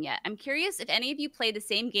system yet? I'm curious if any of you play the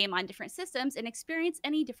same game on different systems and experience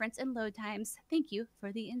any difference in load times. Thank you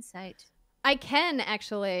for the insight. I can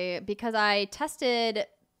actually, because I tested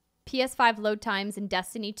PS5 load times in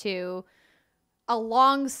Destiny 2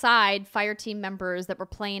 alongside Fireteam members that were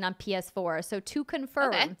playing on PS4. So to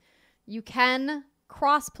confirm, you can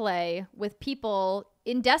crossplay with people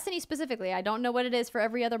in Destiny specifically. I don't know what it is for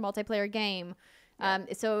every other multiplayer game.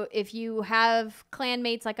 So if you have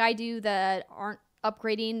clanmates like I do that aren't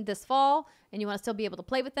upgrading this fall and you want to still be able to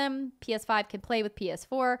play with them, PS5 can play with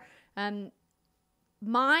PS4.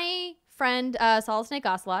 My friend, Solid Snake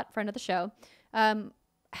Ocelot, friend of the show,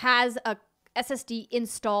 has a SSD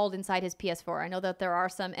installed inside his PS4. I know that there are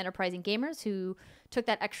some enterprising gamers who took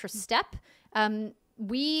that extra step.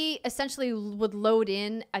 We essentially would load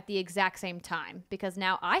in at the exact same time because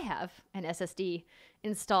now I have an SSD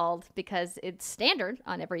installed because it's standard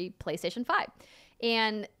on every PlayStation 5.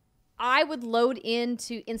 And I would load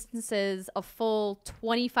into instances a full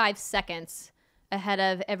 25 seconds ahead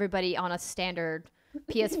of everybody on a standard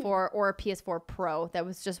PS4 or a PS4 Pro that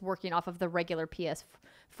was just working off of the regular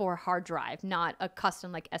PS4 hard drive, not a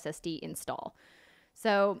custom like SSD install.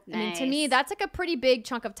 So, I mean, to me, that's like a pretty big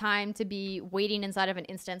chunk of time to be waiting inside of an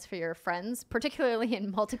instance for your friends, particularly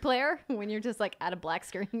in multiplayer when you're just like at a black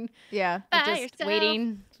screen. Yeah. Just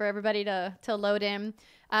waiting for everybody to load in.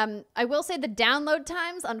 I will say the download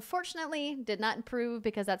times, unfortunately, did not improve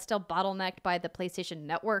because that's still bottlenecked by the PlayStation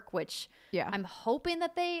Network, which I'm hoping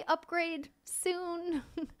that they upgrade soon.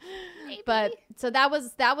 But so that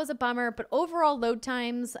was a bummer. But overall load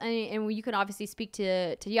times, and you can obviously speak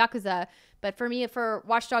to Yakuza, but for me, for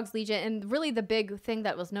Watch Dogs Legion, and really the big thing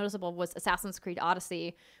that was noticeable was Assassin's Creed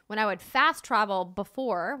Odyssey. When I would fast travel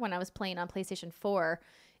before, when I was playing on PlayStation 4,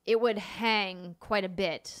 it would hang quite a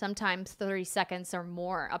bit, sometimes 30 seconds or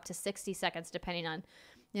more, up to 60 seconds, depending on,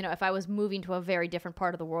 if I was moving to a very different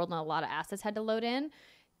part of the world and a lot of assets had to load in.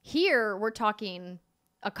 Here, we're talking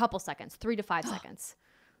a couple seconds, 3 to 5 seconds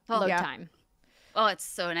load time. Oh, it's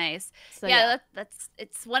so nice. So,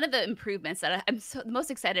 it's one of the improvements that I'm the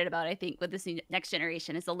most excited about, I think, with this next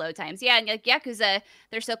generation is the load times. Yeah, and like Yakuza,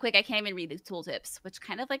 they're so quick I can't even read the tooltips, which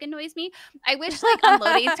kind of like annoys me. I wish like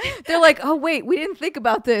unloading. They're like, oh wait, we didn't think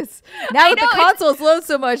about this. Now that the consoles load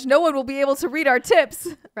so much, no one will be able to read our tips.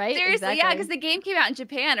 Right? Seriously, exactly. Yeah, because the game came out in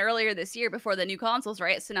Japan earlier this year before the new consoles,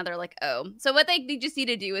 right? So now they're like, oh. So what they just need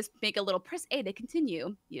to do is make a little press A to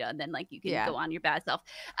continue, and then like you can go on your bad self.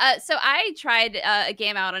 So I tried a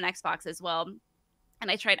game out on Xbox as well, and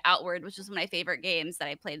I tried Outward, which was one of my favorite games that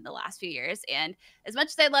I played in the last few years. And as much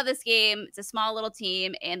as I love this game, it's a small little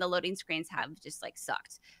team and the loading screens have just like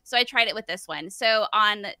sucked. So I tried it with this one. So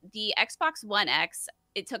on the Xbox One X,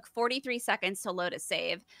 it took 43 seconds to load a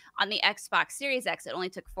save. On the Xbox Series X, it only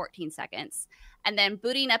took 14 seconds. And then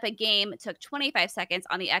booting up a game took 25 seconds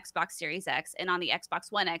on the Xbox Series X, and on the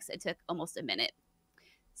Xbox One X, it took almost a minute.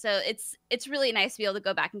 So it's really nice to be able to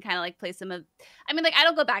go back and kind of like play some of, I mean, like I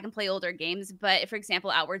don't go back and play older games, but for example,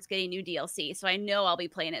 Outward's getting new DLC, so I know I'll be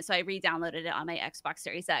playing it. So I re-downloaded it on my Xbox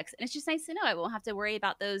Series X, and it's just nice to know I won't have to worry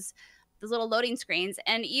about those little loading screens.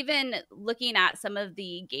 And even looking at some of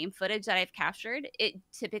the game footage that I've captured, it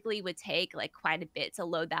typically would take like quite a bit to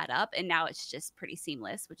load that up, and now it's just pretty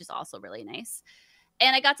seamless, which is also really nice.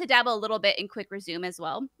 And I got to dabble a little bit in quick resume as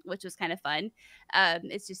well, which was kind of fun.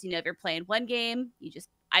 It's just, if you're playing one game,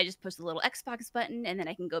 I just push the little Xbox button and then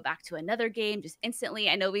I can go back to another game just instantly.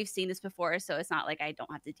 I know we've seen this before, so it's not like I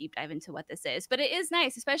don't have to deep dive into what this is, but it is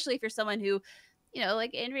nice, especially if you're someone who,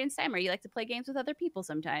 like Andrea and Steimer, you like to play games with other people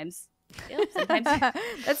sometimes. Sometimes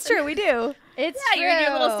that's true. We do. It's true. You're in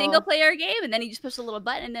your little single player game, and then you just push the little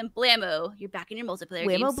button, and then blammo, you're back in your multiplayer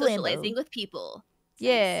game, socializing with people. It's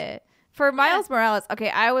nice. For Miles Morales, okay,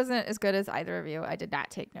 I wasn't as good as either of you. I did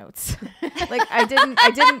not take notes. Like I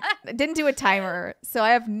didn't do a timer, so I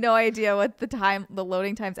have no idea what the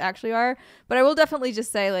loading times actually are. But I will definitely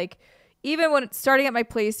just say, like, even when starting at my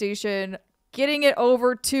PlayStation, getting it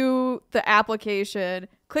over to the application,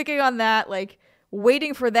 clicking on that, like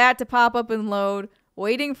waiting for that to pop up and load,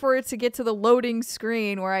 waiting for it to get to the loading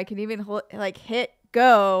screen where I can even like hit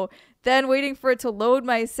go. Then waiting for it to load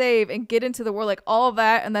my save and get into the world, like all of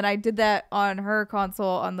that. And then I did that on her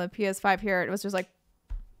console on the PS5 here. It was just like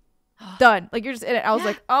done. Like you're just in it. I was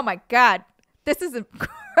like, oh my God, this is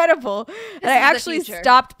incredible. And I actually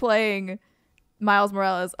stopped playing Miles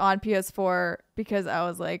Morales on PS4 because I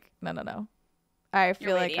was like, no. I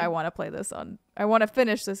feel like I want to play this I want to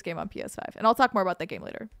finish this game on PS5. And I'll talk more about that game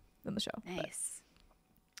later in the show. Nice.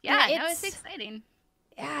 Yeah, it's exciting.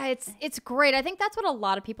 Yeah, it's great. I think that's what a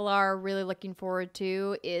lot of people are really looking forward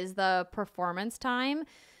to is the performance time.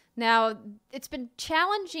 Now, it's been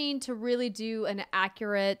challenging to really do an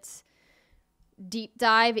accurate deep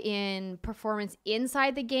dive in performance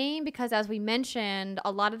inside the game because, as we mentioned,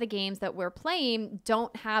 a lot of the games that we're playing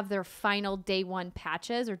don't have their final day 1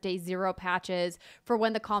 patches or day 0 patches for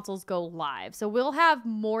when the consoles go live. So we'll have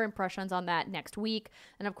more impressions on that next week.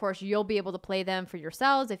 And of course, you'll be able to play them for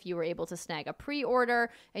yourselves if you were able to snag a pre-order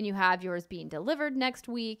and you have yours being delivered next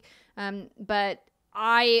week. But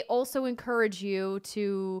I also encourage you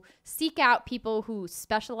to seek out people who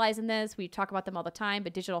specialize in this. We talk about them all the time,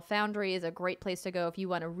 but Digital Foundry is a great place to go if you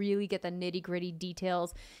want to really get the nitty-gritty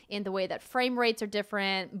details in the way that frame rates are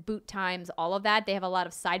different, boot times, all of that. They have a lot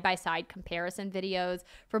of side-by-side comparison videos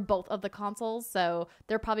for both of the consoles, so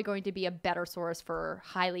they're probably going to be a better source for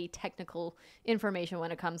highly technical information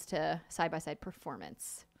when it comes to side-by-side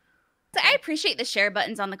performance. So I appreciate the share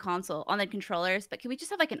buttons on the console, on the controllers, but can we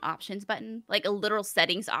just have like an options button, like a literal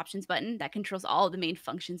settings options button that controls all of the main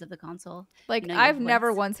functions of the console? Like I've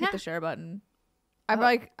never once hit the share button. I'm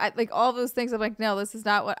like all those things. I'm like, no, this is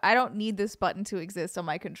not what I don't need this button to exist on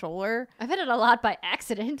my controller. I've hit it a lot by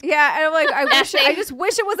accident. Yeah, and I'm like, I just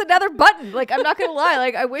wish it was another button. Like, I'm not gonna lie,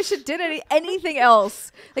 like I wish it did anything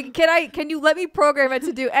else. Like, can you let me program it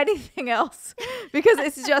to do anything else? Because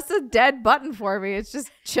it's just a dead button for me. It's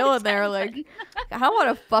just chilling there. Like, I don't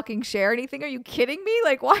want to fucking share anything. Are you kidding me?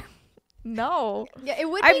 Like, why? No. Yeah, it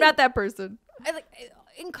would. I'm not that person.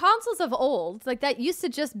 in consoles of old, like that used to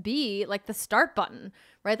just be like the start button,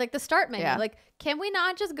 right? Like the start menu. Yeah. Like, can we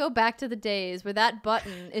not just go back to the days where that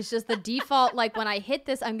button is just the default? Like when I hit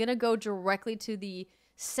this, I'm going to go directly to the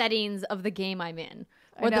settings of the game I'm in.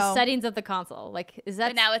 Or the settings of the console. Like, is that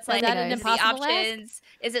but now it's like that an impossible the options?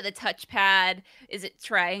 Is it the touchpad? Is it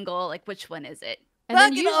triangle? Like, which one is it? And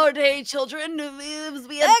Back in our day, children,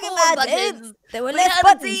 we had 4 buttons. There were We less had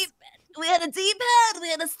buttons. we had a D-pad, we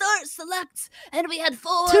had a start, select, and we had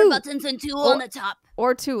 4 Two. buttons and 2 on the top.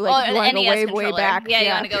 Or 2, like you want to go way, way back. Yeah, you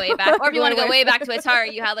want to go way back. Or if you want to go way back to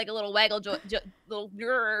Atari, you had like a little waggle, little. Don't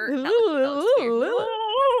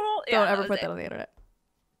ever put that on the internet.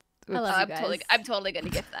 I love you guys. I'm totally gonna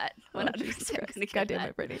get that. 100% gonna get God damn that.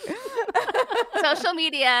 it, Brittany. Social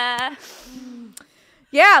media.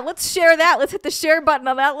 Yeah, let's share that. Let's hit the share button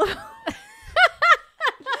on that little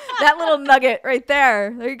that little nugget right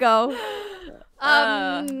there. There you go.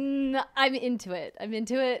 I'm into it.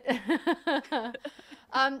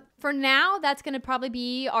 For now, that's going to probably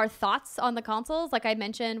be our thoughts on the consoles. Like I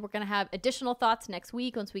mentioned, we're going to have additional thoughts next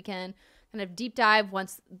week once we can kind of deep dive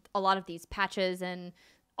once a lot of these patches and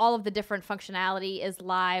all of the different functionality is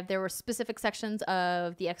live. There were specific sections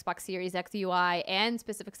of the Xbox Series X UI and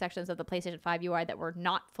specific sections of the PlayStation 5 UI that were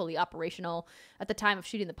not fully operational at the time of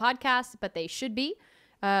shooting the podcast, but they should be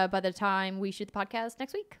by the time we shoot the podcast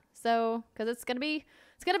next week. So, because it's gonna be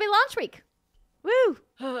launch week. Woo!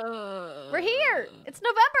 We're here. It's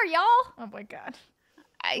November, y'all. Oh my god.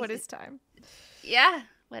 What is time? Yeah.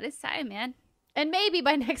 What is time, man? And maybe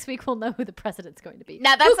by next week we'll know who the president's going to be.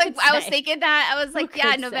 Now that's Who like could I was say? thinking that. I was like,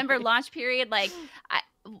 yeah, could November say? launch period. Like,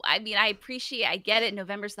 I mean, I get it.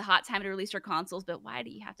 November's the hot time to release your consoles, but why do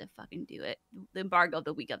you have to fucking do it? The embargo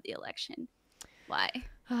the week of the election. Why?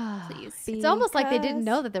 Please. It's almost like they didn't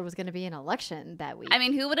know that there was going to be an election that week. I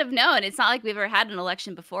mean, who would have known? It's not like we've ever had an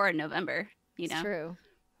election before in November. You know? It's true.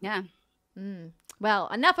 Yeah. Well,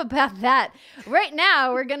 enough about that. Right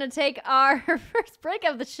now, we're going to take our first break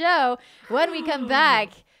of the show. When we come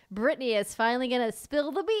back, Brittany is finally going to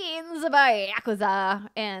spill the beans about Yakuza,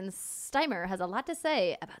 and Steimer has a lot to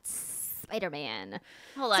say about Spider-Man.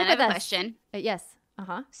 Hold on, Stick I have with a us. question. Yes.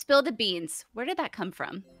 Uh-huh. Spill the beans. Where did that come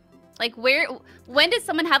from? Like, when did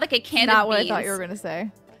someone have like a can Not of what beans? I thought you were gonna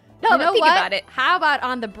say. No, You but know think what? about it. How about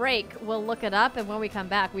on the break, we'll look it up, and when we come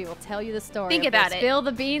back, we will tell you the story. Think of where about it. Spill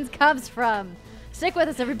the beans comes from. Stick with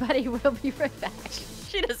us, everybody. We'll be right back.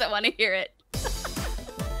 She doesn't want to hear it.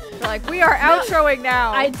 They're like, we are outroing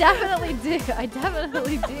now. I definitely do.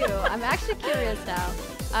 I'm actually curious now.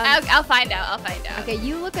 I'll find out. Okay,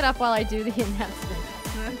 you look it up while I do the announcement.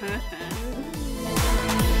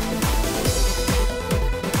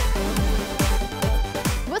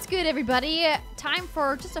 What's good, everybody? Time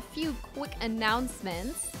for just a few quick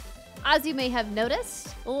announcements. As you may have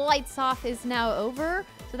noticed, Lights Off is now over.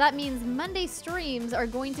 So that means Monday streams are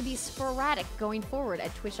going to be sporadic going forward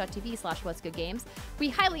at twitch.tv/whatsgoodgames. We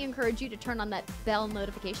highly encourage you to turn on that bell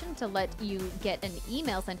notification to let you get an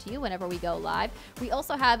email sent to you whenever we go live. We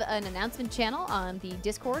also have an announcement channel on the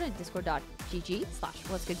Discord at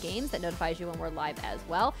discord.gg/whatsgoodgames that notifies you when we're live as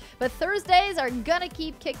well. But Thursdays are gonna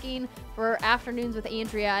keep kicking for Afternoons with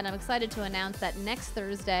Andrea, and I'm excited to announce that next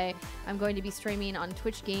Thursday I'm going to be streaming on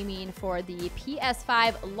Twitch Gaming for the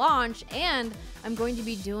PS5 launch, and I'm going to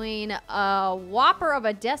be doing a whopper of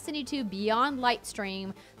a Destiny 2 Beyond Light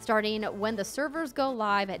stream starting when the servers go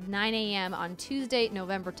live at 9 a.m. on Tuesday,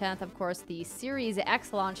 November 10th. Of course, the Series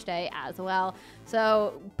X launch day as well.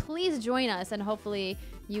 So please join us, and hopefully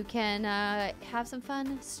you can have some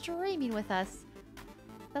fun streaming with us.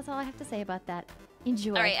 That's all I have to say about that.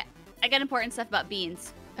 Enjoy. All right, I got important stuff about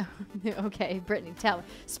beans. Okay, Brittany, tell me.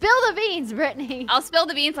 Spill the beans, Brittany. I'll spill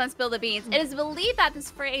the beans on Spill the Beans. It is believed that this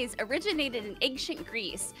phrase originated in ancient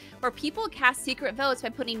Greece, where people cast secret votes by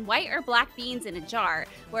putting white or black beans in a jar,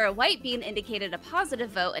 where a white bean indicated a positive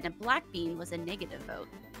vote and a black bean was a negative vote.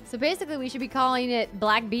 So basically, we should be calling it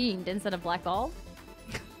black beaned instead of blackballed.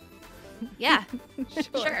 Yeah,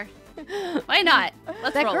 sure. Why not?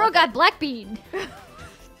 Let's That roll girl with got black beaned. it.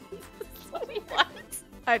 What?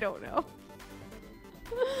 I don't know.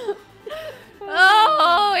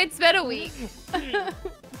 Oh, it's been a week.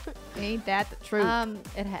 Ain't that the truth?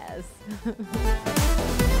 It has.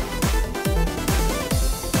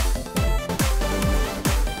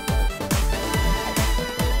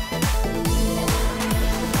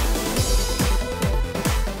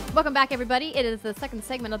 Welcome back, everybody. It is the second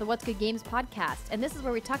segment of the What's Good Games podcast, and this is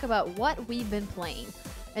where we talk about what we've been playing.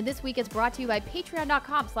 And this week it's brought to you by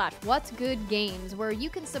patreon.com/whatsgoodgames, where you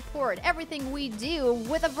can support everything we do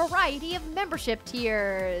with a variety of membership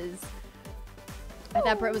tiers. I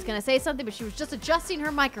thought Britt was going to say something, but she was just adjusting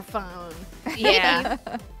her microphone. Yeah.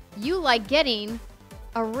 You like getting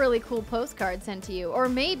a really cool postcard sent to you. Or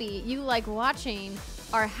maybe you like watching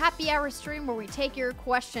our happy hour stream where we take your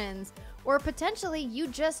questions. Or potentially you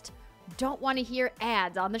just don't want to hear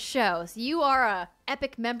ads on the show. So you are a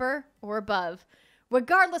Epic member or above.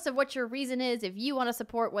 Regardless of what your reason is, if you want to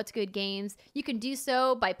support What's Good Games, you can do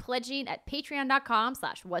so by pledging at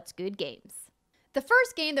patreon.com/whatsgoodgames. The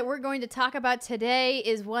first game that we're going to talk about today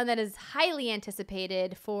is one that is highly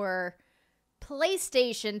anticipated for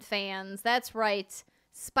PlayStation fans. That's right,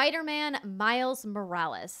 Spider-Man Miles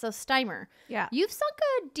Morales. So Steimer, Yeah. you've sunk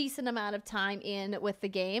a decent amount of time in with the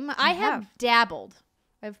game. I have dabbled.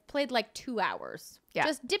 I've played like 2 hours. Yeah.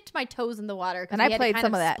 Just dipped my toes in the water. And I we had played to kind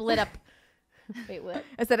some of that. Split up. Wait, what?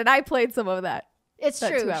 I said, and I played some of that. It's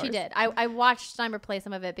That 2 true. hours. She did. I watched Steimer play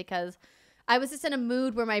some of it because I was just in a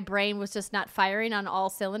mood where my brain was just not firing on all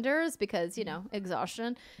cylinders because, you know,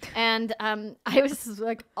 exhaustion. And I was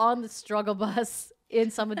like on the struggle bus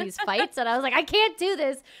in some of these fights. And I was like, I can't do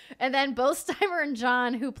this. And then both Steimer and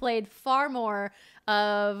John, who played far more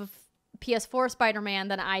of PS4 Spider-Man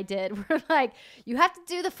than I did, were like, you have to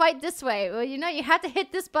do the fight this way. Well, you know, you have to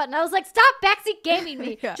hit this button. I was like, stop backseat gaming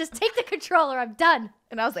me. Yeah. Just take the controller. I'm done.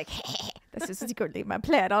 And I was like, this is secretly my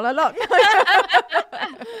plan all along.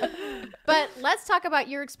 But let's talk about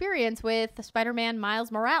your experience with Spider-Man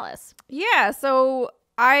Miles Morales. Yeah, so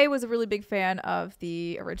I was a really big fan of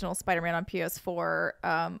the original Spider-Man on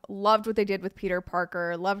PS4. Loved what they did with Peter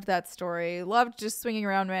Parker. Loved that story. Loved just swinging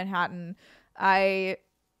around Manhattan. I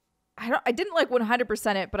didn't like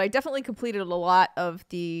 100% it, but I definitely completed a lot of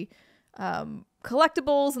the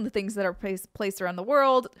collectibles and the things that are placed around the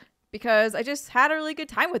world because I just had a really good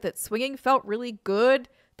time with it. Swinging felt really good.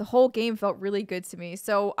 The whole game felt really good to me.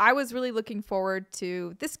 So I was really looking forward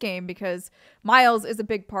to this game because Miles is a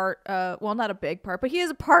big part, well, not a big part, but he is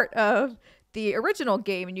a part of the original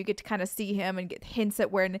game, and you get to kind of see him and get hints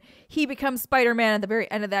at when he becomes Spider-Man at the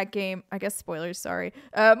very end of that game. I guess spoilers, sorry.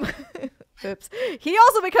 Oops. He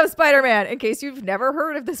also becomes Spider-Man, in case you've never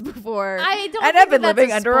heard of this before. I don't and think I've been that's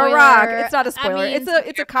living a under a rock. spoiler. It's not a spoiler. I mean,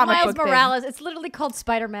 it's a comic Miles book Morales. thing. It's literally called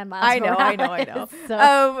Spider-Man Miles Morales. I know.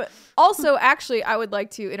 So- Also, actually, I would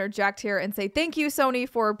like to interject here and say thank you, Sony,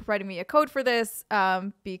 for providing me a code for this,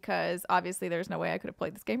 because obviously there's no way I could have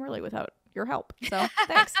played this game really without your help. So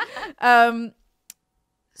thanks.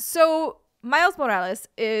 So Miles Morales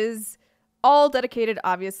is all dedicated,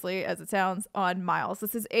 obviously, as it sounds, on Miles.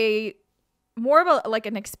 This is more of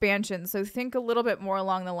an expansion. So think a little bit more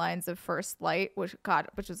along the lines of First Light, which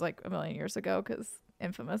was like a million years ago because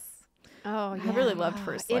infamous. Oh, yeah. I really loved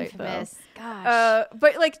First Light, Infamous. though. Gosh.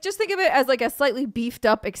 But like, just think of it as like a slightly beefed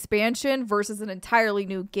up expansion versus an entirely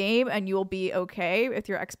new game, and you'll be okay with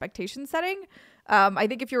your expectation setting. I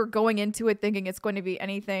think if you're going into it thinking it's going to be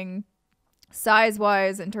anything size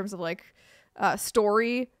wise in terms of like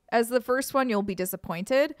story as the first one, you'll be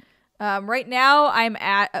disappointed. Right now, I'm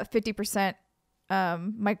at 50%.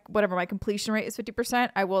 My completion rate is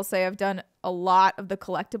 50%. I will say I've done a lot of the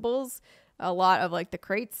collectibles, a lot of like the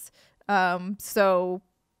crates. So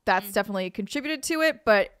that's definitely contributed to it.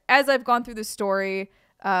 But as I've gone through the story,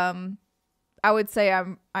 I would say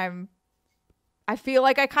I feel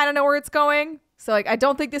like I kind of know where it's going. So like, I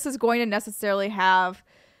don't think this is going to necessarily have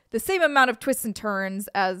the same amount of twists and turns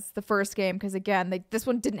as the first game. Cause again, this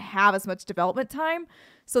one didn't have as much development time.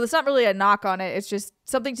 So it's not really a knock on it. It's just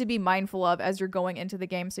something to be mindful of as you're going into the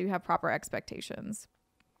game. So you have proper expectations.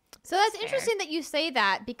 So that's interesting that you say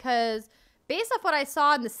that because based off what I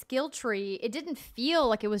saw in the skill tree, it didn't feel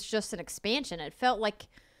like it was just an expansion. It felt like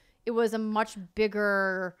it was a much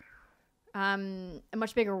bigger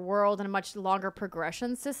world and a much longer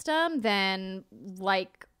progression system than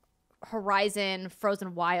like Horizon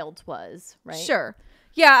Frozen Wilds was, right? Sure.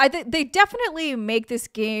 Yeah, they definitely make this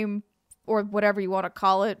game, or whatever you want to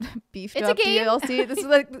call it, beefed It's up a game. DLC. This is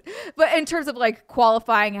like, but in terms of like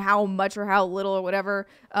qualifying how much or how little or whatever,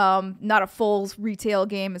 not a full retail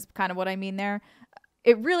game is kind of what I mean there.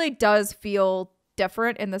 It really does feel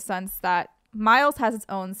different in the sense that Miles has its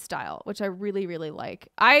own style, which I really, really like.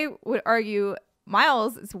 I would argue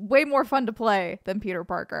Miles is way more fun to play than Peter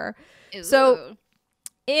Parker. Ooh. So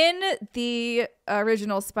in the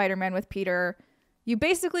original Spider-Man with Peter, you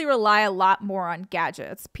basically rely a lot more on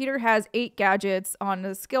gadgets. Peter has 8 gadgets on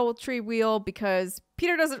the skill tree wheel because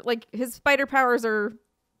Peter doesn't like his spider powers are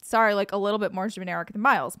like a little bit more generic than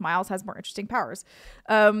Miles. Miles has more interesting powers.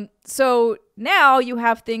 So now you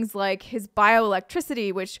have things like his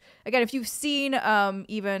bioelectricity, which again, if you've seen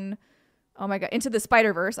even oh my god, Into the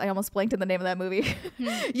Spider-Verse, I almost blanked on the name of that movie.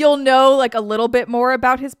 You'll know like a little bit more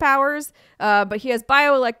about his powers. But he has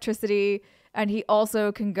bioelectricity. And he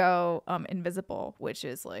also can go invisible, which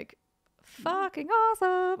is like fucking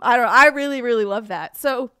awesome. I don't know. I really, really love that.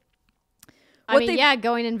 So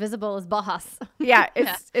going invisible is boss. Yeah,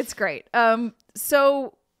 it's great.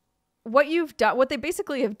 So what they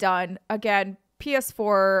basically have done, again,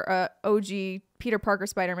 PS4 OG Peter Parker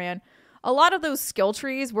Spider-Man, a lot of those skill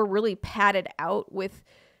trees were really padded out with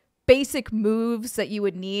basic moves that you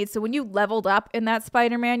would need. So when you leveled up in that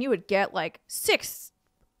Spider-Man, you would get like 6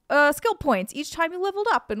 skill points each time you leveled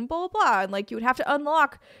up and blah, blah, blah. And like you would have to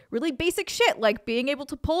unlock really basic shit like being able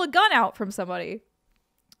to pull a gun out from somebody.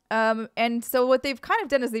 And so what they've kind of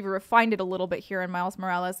done is they've refined it a little bit here in Miles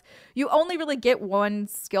Morales. You only really get 1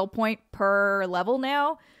 skill point per level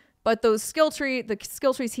now, but the skill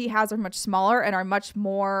trees he has are much smaller and are much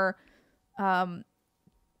more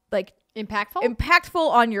like impactful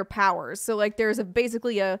on your powers. So like there's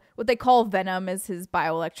basically what they call Venom is his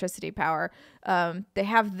bioelectricity power. They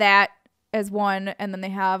have that as one, and then they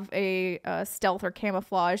have a stealth or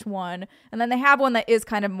camouflage one, and then they have one that is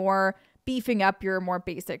kind of more beefing up your more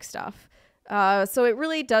basic stuff. So it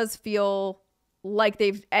really does feel like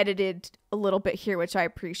they've edited a little bit here, which I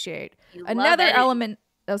appreciate. Another element.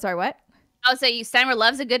 Oh, sorry, what? I'll say Steimer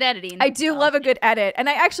loves a good editing. I do love a good edit. And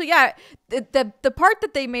I actually, the part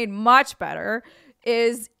that they made much better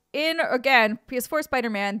is in, again, PS4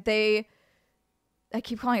 Spider-Man, I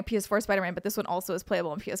keep calling it PS4 Spider-Man, but this one also is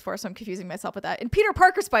playable on PS4, so I'm confusing myself with that. In Peter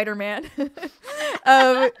Parker Spider-Man,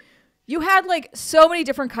 you had like so many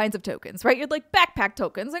different kinds of tokens, right? You had like backpack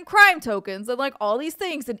tokens and crime tokens and like all these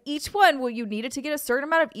things. And each one, well, you needed to get a certain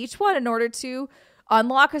amount of each one in order to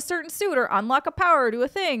unlock a certain suit or unlock a power or do a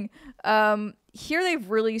thing. Here they've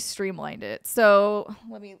really streamlined it. So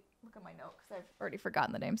let me look at my note because I've already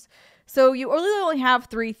forgotten the names. So you only have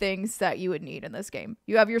 3 things that you would need in this game.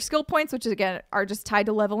 You have your skill points, which again are just tied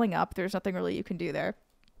to leveling up. There's nothing really you can do there.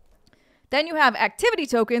 Then you have activity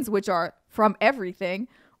tokens, which are from everything,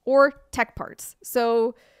 or tech parts.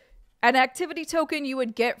 So an activity token you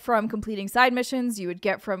would get from completing side missions, you would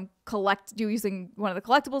get from using one of the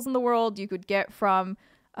collectibles in the world, you could get from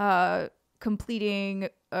not completing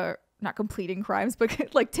crimes,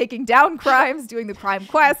 but like taking down crimes, doing the crime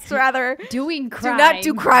quests rather. Doing crime. Do not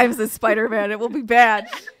do crimes as Spider-Man. It will be bad.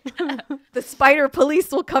 The spider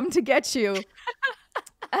police will come to get you.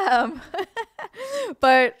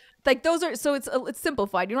 But like those are, so it's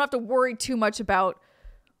simplified. You don't have to worry too much about,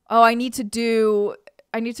 oh, I need to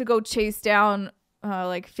go chase down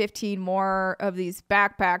like 15 more of these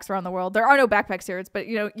backpacks around the world. There are no backpacks here, but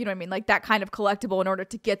you know what I mean? Like that kind of collectible in order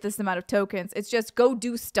to get this amount of tokens. It's just go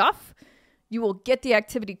do stuff. You will get the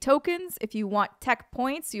activity tokens. If you want tech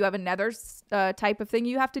points, you have another type of thing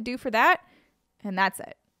you have to do for that. And that's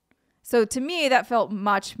it. So to me, that felt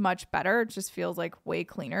much, much better. It just feels like way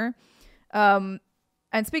cleaner. And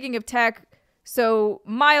speaking of tech, so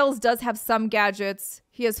Miles does have some gadgets.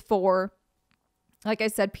 He has 4. Like I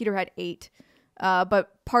said, Peter had 8.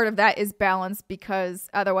 But part of that is balanced because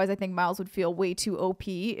otherwise I think Miles would feel way too OP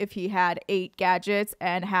if he had 8 gadgets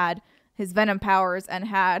and had his Venom powers and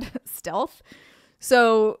had stealth.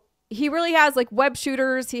 So he really has like web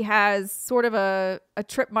shooters. He has sort of a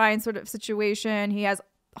trip mine sort of situation. He has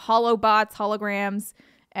holobots, holograms,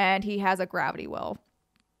 and he has a gravity well.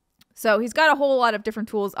 So he's got a whole lot of different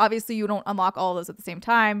tools. Obviously, you don't unlock all of those at the same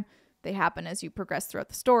time. They happen as you progress throughout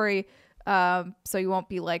the story. So you won't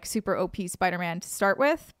be like super OP Spider-Man to start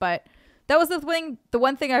with. But that was the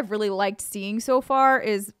one thing I've really liked seeing so far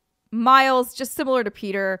is Miles, just similar to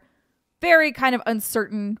Peter, very kind of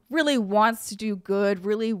uncertain, really wants to do good,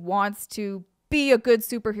 really wants to be a good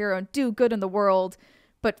superhero and do good in the world,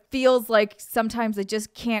 but feels like sometimes they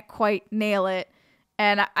just can't quite nail it.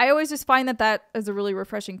 And I always just find that is a really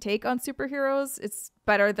refreshing take on superheroes. It's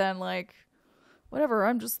better than like, whatever,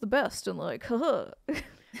 I'm just the best and like, haha.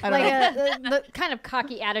 The kind of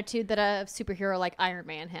cocky attitude that a superhero like Iron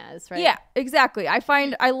Man has, right? Yeah, exactly.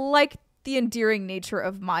 I like the endearing nature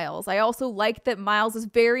of Miles. I also like that Miles is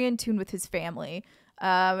very in tune with his family.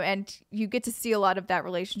 And you get to see a lot of that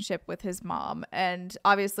relationship with his mom. And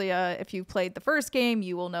obviously, if you played the first game,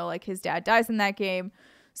 you will know like his dad dies in that game.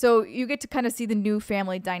 So you get to kind of see the new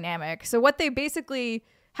family dynamic. So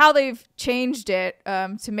how they've changed it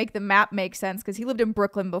to make the map make sense, because he lived in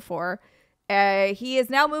Brooklyn before. He has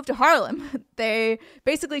now moved to Harlem. They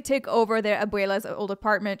basically take over their abuela's old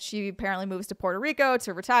apartment. She apparently moves to Puerto Rico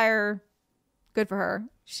to retire. Good for her.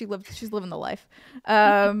 She's living the life.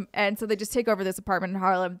 And so they just take over this apartment in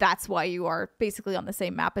Harlem. That's why you are basically on the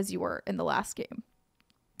same map as you were in the last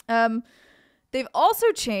game. They've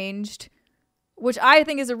also changed, which I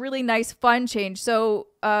think is a really nice, fun change. So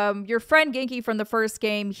your friend Genki from the first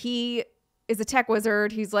game, he is a tech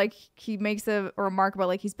wizard. He's like, he makes a remark about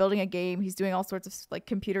like he's building a game. He's doing all sorts of like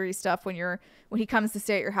computery stuff when he comes to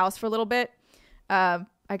stay at your house for a little bit.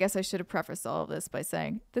 I guess I should have prefaced all of this by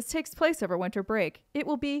saying this takes place over winter break. It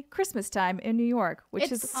will be Christmas time in New York, which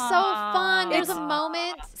it's is so fun. There's a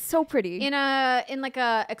moment so pretty in like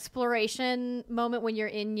a exploration moment when you're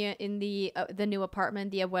in the new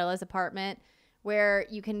apartment, the abuela's apartment, where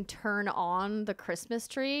you can turn on the Christmas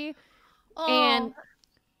tree, and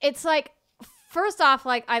it's like, first off,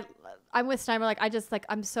 like I'm with Steimer. Like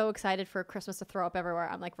I'm so excited for Christmas to throw up everywhere.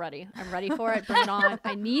 I'm like ready. I'm ready for it. Bring it on.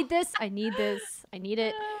 I need this. I need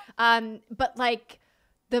it. But like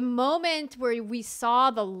the moment where we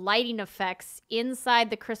saw the lighting effects inside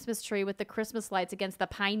the Christmas tree with the Christmas lights against the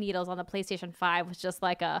pine needles on the PlayStation 5 was just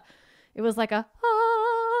like yeah,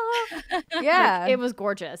 like, it was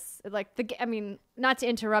gorgeous. Like I mean, not to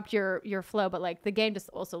interrupt your flow, but like the game just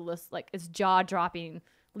also looks like it's jaw-droppingly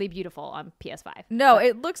beautiful on PS5. No,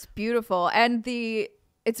 it looks beautiful, and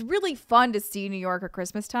it's really fun to see New York at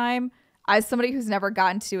Christmas time. As somebody who's never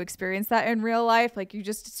gotten to experience that in real life, like you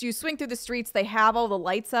swing through the streets, they have all the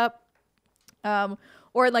lights up,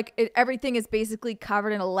 or like everything is basically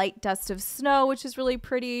covered in a light dust of snow, which is really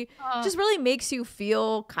pretty. Just really makes you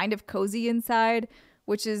feel kind of cozy inside,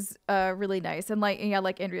 which is really nice. And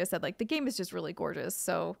like Andrea said, like the game is just really gorgeous.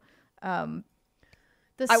 So the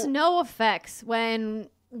snow effects when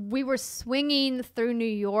we were swinging through New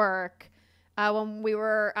York, when we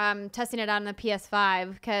were testing it out on the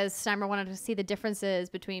PS5, because Steimer wanted to see the differences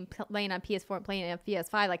between playing on PS4 and playing on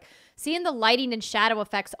PS5. Like seeing the lighting and shadow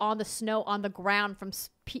effects on the snow on the ground from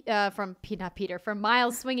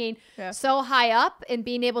Miles swinging so high up, and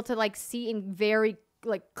being able to like see in very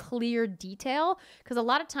like clear detail, because a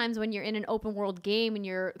lot of times when you're in an open world game and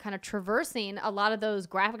you're kind of traversing, a lot of those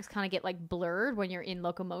graphics kind of get like blurred when you're in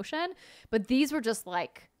locomotion, but these were just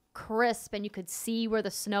like crisp, and you could see where the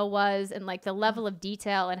snow was, and like the level of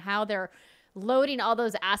detail and how they're loading all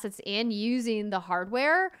those assets in using the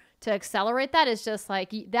hardware to accelerate that is just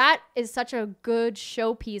like, that is such a good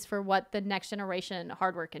showpiece for what the next generation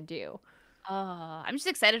hardware can do. I'm just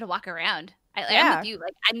excited to walk around. I'm with you.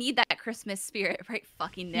 Like, I need that Christmas spirit right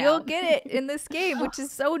fucking now. You'll get it in this game, which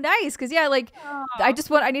is so nice. Because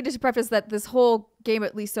I needed to preface that this whole game,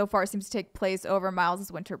 at least so far, seems to take place over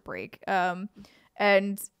Miles's winter break, and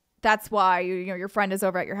that's why your friend is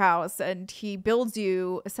over at your house, and he builds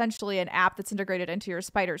you essentially an app that's integrated into your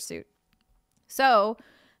spider suit. So,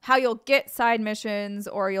 how you'll get side missions,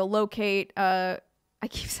 or you'll locate I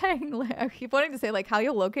keep wanting to say like how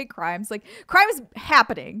you'll locate crimes, like crimes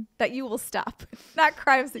happening that you will stop, not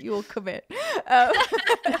crimes that you will commit. Those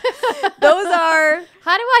are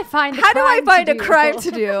how do I find a crime to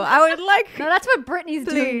do? I would like. No, that's what Brittany's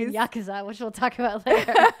doing in Yakuza, which we'll talk about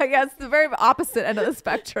later. Yeah, it's the very opposite end of the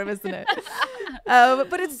spectrum, isn't it?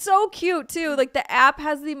 But it's so cute too. Like the app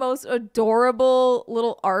has the most adorable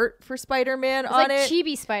little art for Spider-Man on it.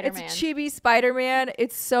 Chibi Spider-Man. It's Chibi Spider-Man.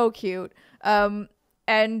 It's so cute.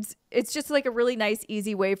 And it's just like a really nice,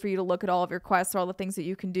 easy way for you to look at all of your quests or all the things that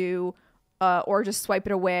you can do, or just swipe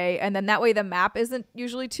it away. And then that way the map isn't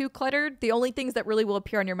usually too cluttered. The only things that really will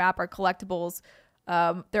appear on your map are collectibles.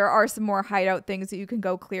 There are some more hideout things that you can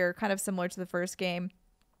go clear, kind of similar to the first game.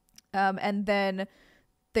 And then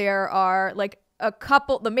there are like a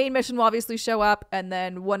couple, the main mission will obviously show up, and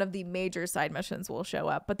then one of the major side missions will show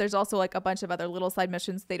up. But there's also like a bunch of other little side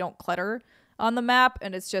missions. They don't clutter on the map,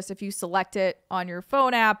 and it's just if you select it on your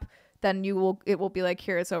phone app, then it will be like,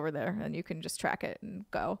 here, it's over there, and you can just track it and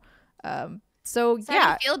go. So yeah.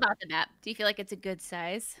 How do you feel about the map? Do you feel like it's a good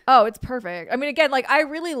size? Oh, it's perfect. I mean, again, like I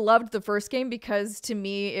really loved the first game because to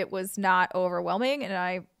me it was not overwhelming, and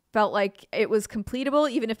I felt like it was completable.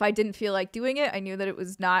 Even if I didn't feel like doing it, I knew that it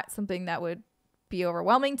was not something that would be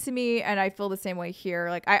overwhelming to me, and I feel the same way here.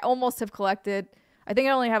 Like I almost have collected, I think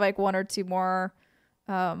I only have like one or two more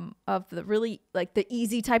of the really like the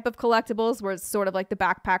easy type of collectibles, where it's sort of like the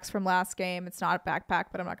backpacks from last game. It's not a backpack,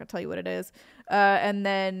 but I'm not gonna tell you what it is. And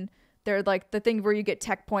then they're like the thing where you get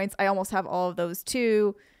tech points. I almost have all of those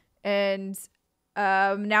too. And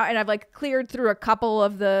now, and I've like cleared through a couple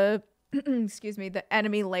of the excuse me, the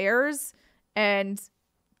enemy layers, and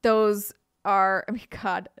those are, I mean,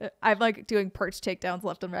 God, I'm like doing perch takedowns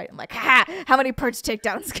left and right. I'm like, how many perch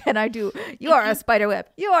takedowns can I do? You are a spider web.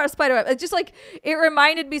 You are a spider web. It's just like, it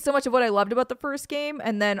reminded me so much of what I loved about the first game.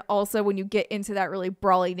 And then also when you get into that really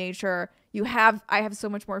brawly nature, I have so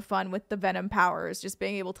much more fun with the venom powers. Just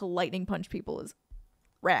being able to lightning punch people is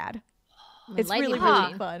rad. It's really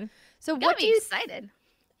fun. So what do you excited?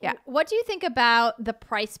 Yeah. What do you think about the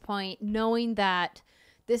price point, knowing that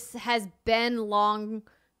this has been long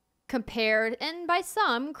compared and by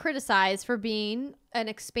some criticized for being an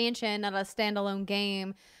expansion, not a standalone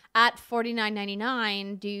game, at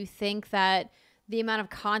 $49.99, do you think that the amount of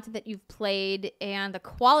content that you've played and the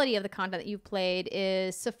quality of the content that you've played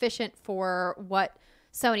is sufficient for what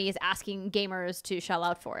Sony is asking gamers to shell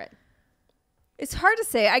out for it? It's hard to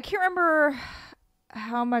say. I can't remember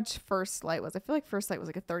how much First Light was. I feel like First Light was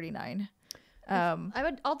like a 39.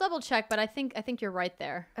 I'll double check, but I think you're right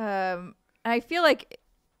there. I feel like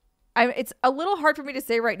it's a little hard for me to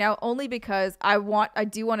say right now, only because I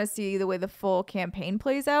do want to see the way the full campaign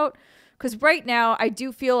plays out. Because right now, I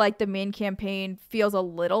do feel like the main campaign feels a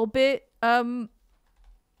little bit, I'm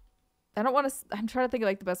trying to think of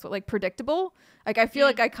like the best way, like predictable. Like I feel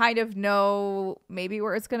like I kind of know maybe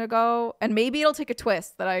where it's going to go, and maybe it'll take a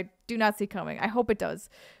twist that I do not see coming. I hope it does.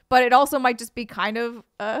 But it also might just be kind of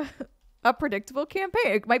a predictable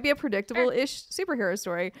campaign. It might be a predictable-ish superhero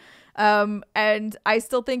story. And I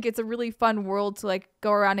still think it's a really fun world to like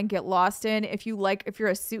go around and get lost in. If you're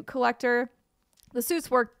a suit collector, the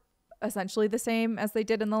suits work essentially the same as they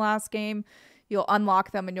did in the last game. You'll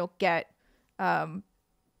unlock them and you'll get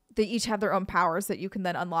they each have their own powers that you can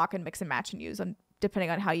then unlock and mix and match and use depending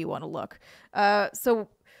on how you want to look. So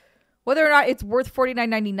whether or not it's worth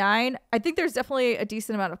 $49.99, I think there's definitely a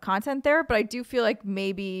decent amount of content there, but I do feel like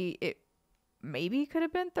maybe it could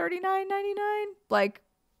have been $39.99. Like,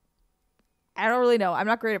 I don't really know. I'm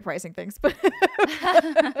not great at pricing things, but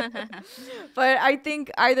but I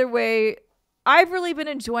think either way, I've really been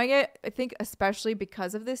enjoying it. I think especially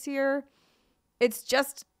because of this year, it's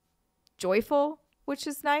just joyful, which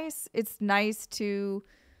is nice. It's nice to,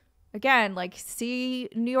 again, like see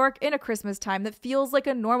New York in a Christmas time that feels like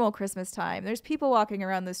a normal Christmas time. There's people walking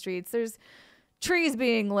around the streets. There's trees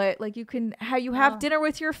being lit. Like you have dinner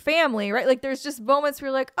with your family, right? Like there's just moments where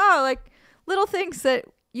you're like, oh, like little things that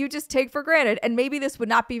you just take for granted. And maybe this would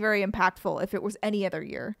not be very impactful if it was any other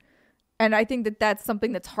year. And I think that that's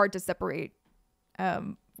something that's hard to separate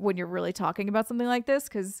when you're really talking about something like this,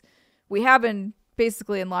 because we have been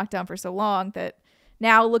basically in lockdown for so long that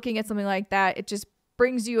now looking at something like that, it just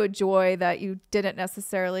brings you a joy that you didn't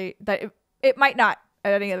necessarily, that it might not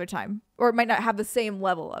at any other time, or it might not have the same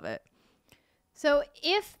level of it. So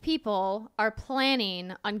if people are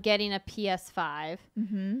planning on getting a PS5,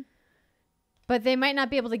 but they might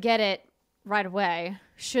not be able to get it right away,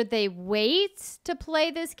 should they wait to play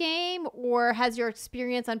this game, or has your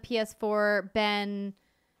experience on PS4 been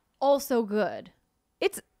also good?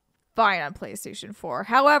 It's fine on PlayStation 4.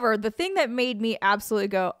 However, the thing that made me absolutely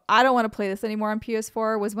go, I don't want to play this anymore on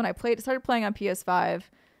PS4 was when I started playing on PS5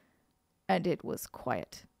 and it was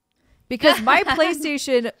quiet. Because my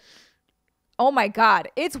PlayStation, oh my God,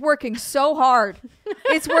 it's working so hard.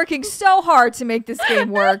 It's working so hard to make this game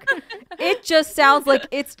work. It just sounds like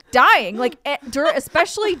it's dying, like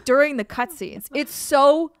especially during the cutscenes. It's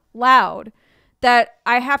so loud that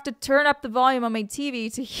I have to turn up the volume on my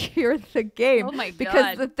TV to hear the game. Oh my God.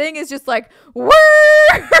 Because the thing is just like,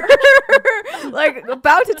 like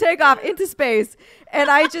about to take off into space. And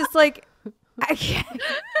I just like, I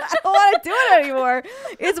don't want to do it anymore.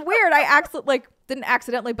 It's weird. I didn't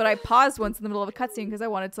accidentally, but I paused once in the middle of a cutscene because I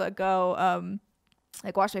wanted to go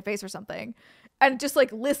like wash my face or something. And just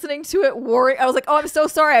like listening to it, worrying. I was like, oh, I'm so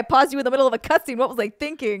sorry. I paused you in the middle of a cutscene. What was I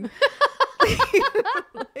thinking?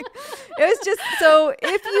 It was just, so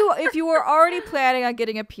if you were already planning on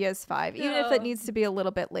getting a PS5, even if it needs to be a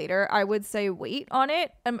little bit later, I would say wait on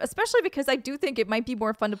it, especially because I do think it might be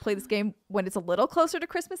more fun to play this game when it's a little closer to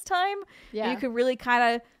Christmas time. Yeah, and you can really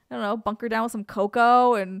kind of, I don't know, bunker down with some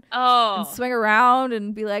cocoa and swing around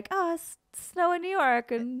and be like, oh, it's snow in New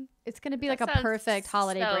York, and it's gonna be like a perfect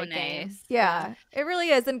holiday break game. Yeah, it really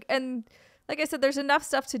is. And like I said, there's enough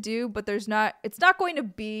stuff to do, but it's not going to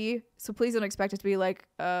be, so please don't expect it to be like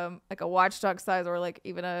a Watch Dogs size, or like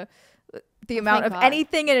even the amount of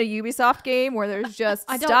anything in a Ubisoft game where there's just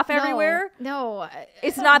stuff everywhere. No,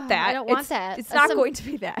 it's not that. I don't want that. It's not going to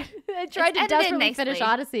be that. I tried to desperately finish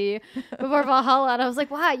Odyssey before Valhalla, and I was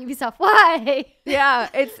like, why, Ubisoft? Why? Yeah,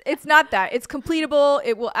 it's not that. It's completable.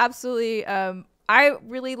 It will absolutely. I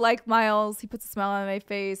really like Miles. He puts a smile on my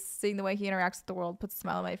face. Seeing the way he interacts with the world puts a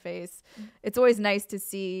smile on my face. It's always nice to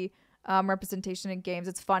see representation in games.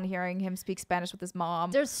 It's fun hearing him speak Spanish with his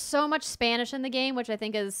mom. There's so much Spanish in the game, which I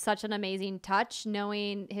think is such an amazing touch,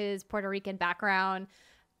 knowing his Puerto Rican background.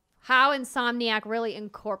 How Insomniac really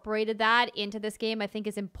incorporated that into this game, I think,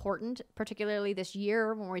 is important, particularly this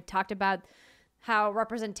year when we talked about how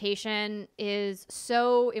representation is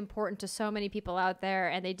so important to so many people out there,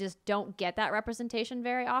 and they just don't get that representation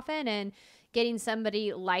very often. And getting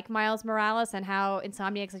somebody like Miles Morales, and how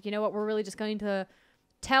Insomniac's like, you know what, we're really just going to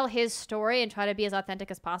tell his story and try to be as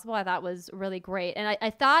authentic as possible, I thought was really great. And I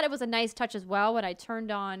thought it was a nice touch as well when I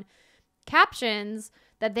turned on captions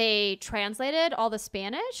that they translated all the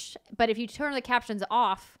Spanish. But if you turn the captions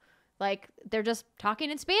off, like, they're just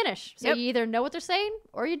talking in Spanish. So you either know what they're saying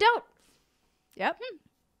or you don't. Yep.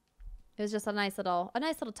 It was just a nice little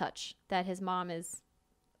touch that his mom is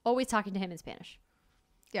always talking to him in Spanish.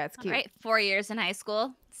 Yeah, it's cute. All right, 4 years in high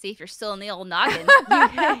school. See if you're still in the old noggin.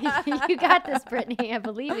 You got this, Brittany. I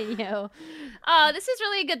believe in you. Oh, this is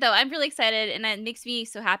really good, though. I'm really excited, and it makes me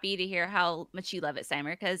so happy to hear how much you love it,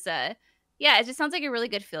 Steimer, because, yeah, it just sounds like a really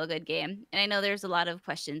good feel-good game. And I know there's a lot of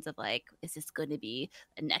questions of, like, is this going to be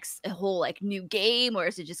a whole, like, new game, or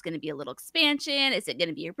is it just going to be a little expansion? Is it going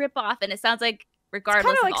to be a ripoff? And it sounds like, regardless,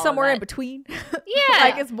 kind of like all somewhere of in between. Yeah,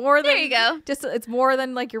 like it's more than there you go. It's more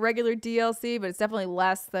than like your regular DLC, but it's definitely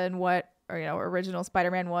less than what original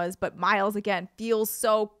Spider-Man was. But Miles again feels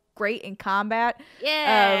so great in combat.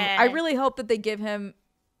 Yeah, I really hope that they give him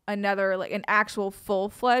another like an actual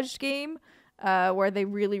full-fledged game where they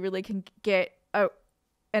really can get an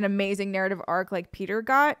amazing narrative arc like Peter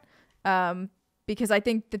got. Because I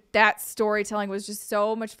think that storytelling was just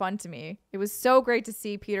so much fun to me. It was so great to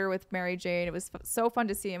see Peter with Mary Jane. It was so fun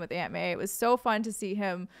to see him with Aunt May. It was so fun to see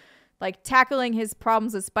him like tackling his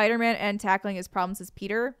problems as Spider-Man and tackling his problems as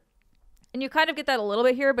Peter. And you kind of get that a little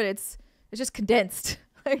bit here, but it's just condensed.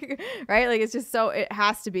 Like, right? Like it's just so it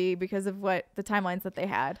has to be because of what the timelines that they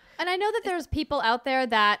had. And I know that there's people out there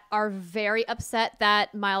that are very upset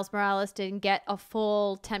that Miles Morales didn't get a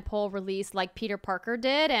full tentpole release like Peter Parker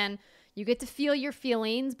did, and you get to feel your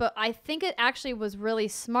feelings, but I think it actually was really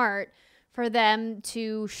smart for them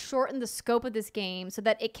to shorten the scope of this game so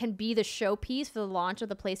that it can be the showpiece for the launch of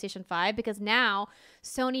the PlayStation 5, because now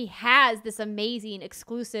Sony has this amazing,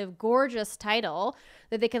 exclusive, gorgeous title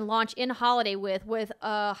that they can launch in holiday with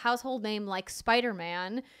a household name like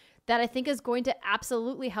Spider-Man that I think is going to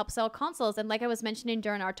absolutely help sell consoles. And like I was mentioning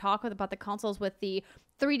during our talk about the consoles with the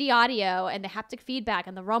 3D audio and the haptic feedback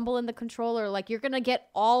and the rumble in the controller, like you're going to get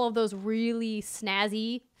all of those really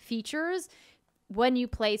snazzy features when you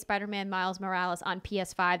play Spider-Man Miles Morales on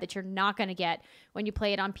PS5 that you're not going to get when you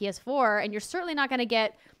play it on PS4. And you're certainly not going to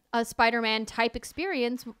get a Spider-Man type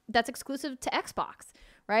experience that's exclusive to Xbox,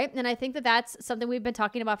 right? And I think that that's something we've been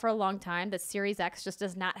talking about for a long time, that Series X just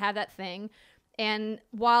does not have that thing. And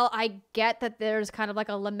while I get that there's kind of like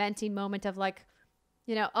a lamenting moment of like,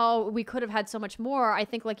 oh, we could have had so much more, I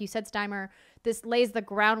think like you said, Steimer, this lays the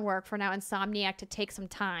groundwork for now Insomniac to take some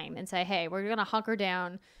time and say, hey, we're going to hunker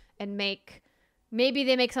down and maybe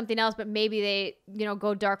they make something else, but maybe they,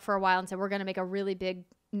 go dark for a while and say, we're going to make a really big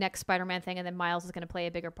next Spider-Man thing, and then Miles is going to play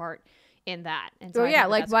a bigger part in that. And so yeah,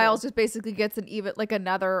 like Miles just basically gets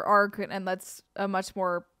another arc, and that's a much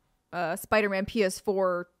more Spider-Man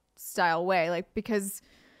PS4 style way, like, because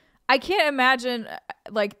I can't imagine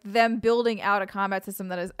like them building out a combat system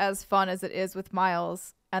that is as fun as it is with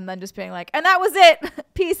Miles and then just being like, and that was it,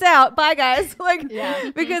 peace out, bye guys. Like,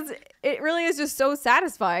 because it really is just so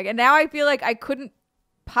satisfying. And now I feel like I couldn't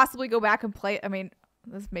possibly go back and play. I mean,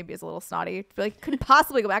 this maybe is a little snotty. I feel like I couldn't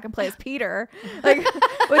possibly go back and play as Peter, like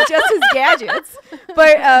with just his gadgets.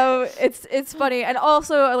 But it's funny, and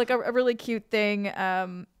also like a really cute thing.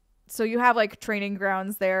 So you have like training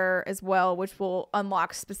grounds there as well, which will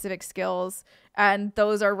unlock specific skills, and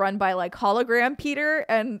those are run by like hologram Peter,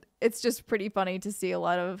 and it's just pretty funny to see a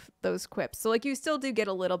lot of those quips. So like you still do get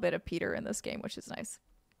a little bit of Peter in this game, which is nice.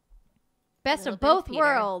 Best of both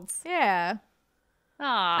worlds. Yeah.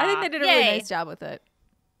 Aww, I think they did a really nice job with it.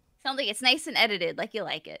 Sounds like it's nice and edited, like you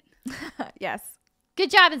like it. Yes. Good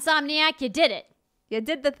job, Insomniac. You did it. You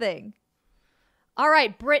did the thing. All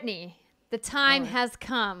right, Brittany, the time has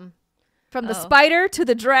come. From the spider to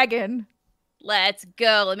the dragon. Let's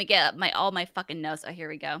go. Let me get up all my fucking notes. Oh, here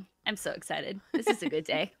we go. I'm so excited. This is a good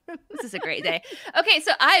day. This is a great day. Okay,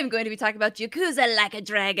 so I am going to be talking about Yakuza Like a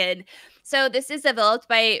Dragon. So this is developed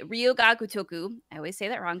by Ryoga Gotoku. I always say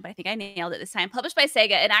that wrong, but I think I nailed it this time. Published by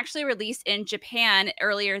SEGA and actually released in Japan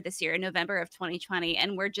earlier this year in November of 2020.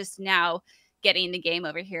 And we're just now getting the game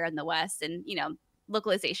over here in the West. And,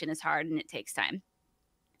 localization is hard and it takes time.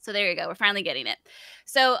 So there you go. We're finally getting it.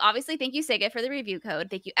 So obviously, thank you, SEGA, for the review code.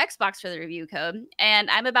 Thank you, Xbox, for the review code. And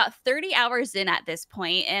I'm about 30 hours in at this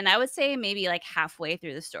point, and I would say maybe like halfway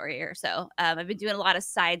through the story or so. I've been doing a lot of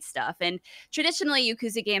side stuff. And traditionally,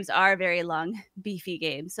 Yakuza games are very long, beefy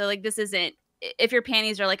games. So like this isn't, if your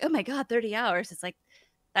panties are like, oh my God, 30 hours, it's like,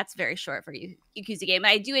 that's very short for you, Yakuza game.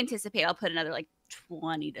 I do anticipate I'll put another like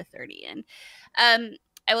 20 to 30 in.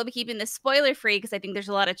 I will be keeping this spoiler free because I think there's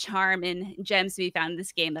a lot of charm and gems to be found in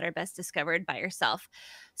this game that are best discovered by yourself.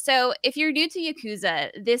 So if you're new to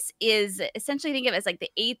Yakuza, this is essentially, think of it as like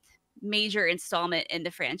the 8th major installment in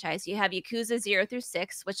the franchise. You have Yakuza 0 through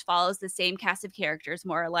 6, which follows the same cast of characters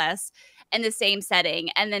more or less and the same setting.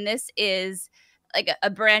 And then this is like a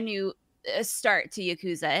brand new start to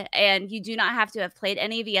Yakuza, and you do not have to have played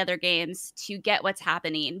any of the other games to get what's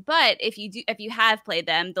happening. But if you have played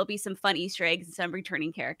them, there'll be some fun Easter eggs and some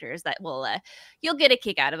returning characters that will you'll get a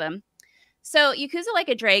kick out of them. So Yakuza Like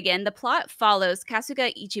a Dragon, the plot follows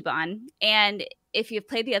Kasuga Ichiban, and if you've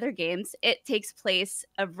played the other games, it takes place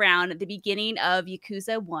around the beginning of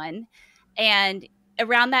Yakuza 1, and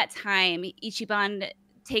around that time, Ichiban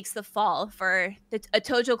takes the fall for a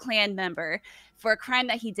Tojo clan member for a crime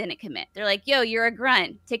that he didn't commit. They're like, yo, you're a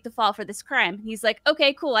grunt. Take the fall for this crime. He's like,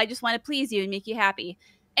 okay, cool. I just want to please you and make you happy.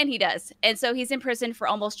 And he does. And so he's in prison for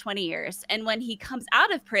almost 20 years. And when he comes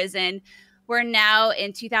out of prison, we're now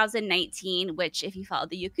in 2019, which if you follow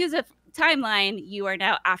the Yakuza timeline, you are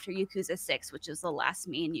now after Yakuza 6, which is the last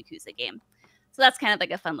main Yakuza game. So that's kind of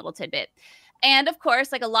like a fun little tidbit. And of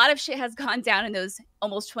course, like a lot of shit has gone down in those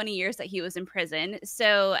almost 20 years that he was in prison.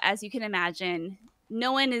 So as you can imagine,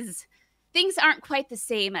 things aren't quite the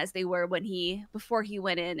same as they were before he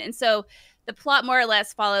went in. And so the plot more or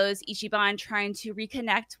less follows Ichiban trying to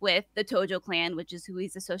reconnect with the Tojo clan, which is who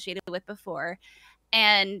he's associated with before,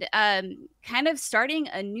 and kind of starting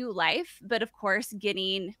a new life, but of course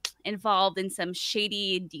getting involved in some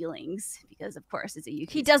shady dealings because of course it's a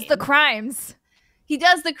Yakuza He does game. the crimes. He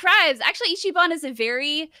does the crimes. Actually, Ichiban is a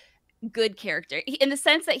very good character in the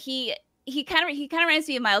sense that he kind of reminds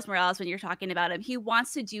me of Miles Morales when you're talking about him. He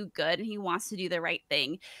wants to do good and he wants to do the right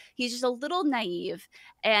thing. He's just a little naive,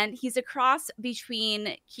 and he's a cross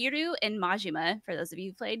between Kiryu and Majima. For those of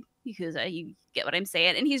you who played Yakuza, you get what I'm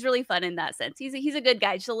saying. And he's really fun in that sense. He's a good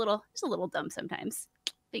guy, just a little dumb sometimes.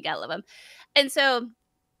 But you gotta love him. And so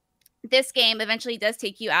this game eventually does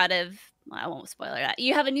take you out of, well, I won't spoiler that.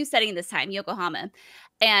 You have a new setting this time, Yokohama.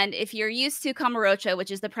 And if you're used to Kamurocho,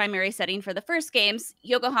 which is the primary setting for the first games,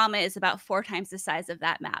 Yokohama is about 4 times the size of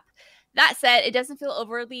that map. That said, it doesn't feel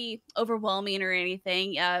overly overwhelming or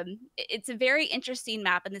anything. It's a very interesting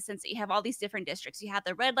map in the sense that you have all these different districts. You have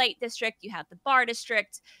the red light district, you have the bar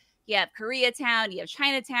district, you have Koreatown, you have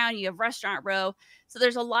Chinatown, you have Restaurant Row. So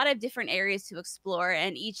there's a lot of different areas to explore,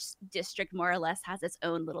 and each district more or less has its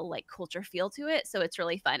own little like culture feel to it. So it's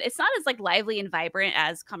really fun. It's not as like lively and vibrant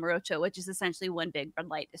as Kamurocho, which is essentially one big red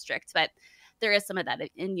light district, but there is some of that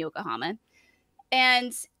in Yokohama.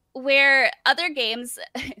 And where other games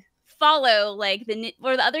follow like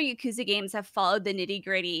where the other Yakuza games have followed the nitty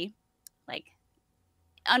gritty, like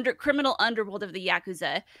criminal underworld of the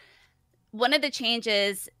Yakuza, one of the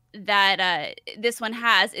changes that this one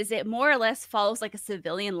has is it more or less follows like a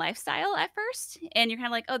civilian lifestyle at first, and you're kind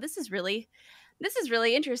of like, oh, this is really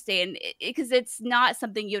interesting because it's not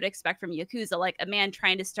something you'd expect from Yakuza, like a man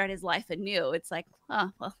trying to start his life anew. It's like,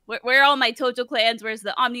 oh, well, where are all my Tojo clans? Where's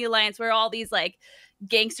the Omni Alliance? Where are all these like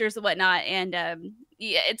gangsters and whatnot? And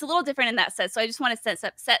yeah, it's a little different in that sense. So I just want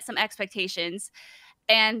to set some expectations.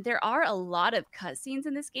 And there are a lot of cutscenes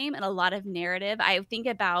in this game and a lot of narrative. I think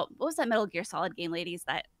about, what was that Metal Gear Solid game, ladies,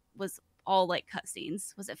 that was all like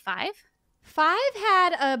cutscenes? Was it 5? 5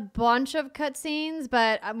 had a bunch of cutscenes,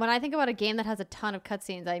 but when I think about a game that has a ton of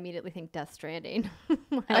cutscenes, I immediately think Death Stranding.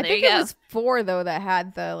 I think it was 4 though that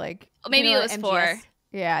had the like. Maybe it was MGS. 4.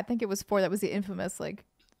 Yeah, I think it was 4. That was the infamous like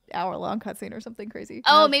hour-long cutscene or something crazy.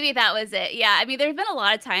 Oh, maybe that was it. Yeah, I mean, there's been a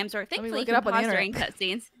lot of times where thankfully you look it can up on the pause during internet.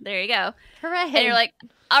 cutscenes. There you go. Hooray! And you're like,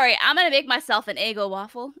 all right, I'm gonna make myself an Eggo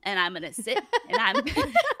waffle, and I'm gonna sit, and I'm an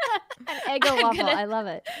Eggo waffle. I love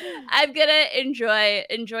it. I'm gonna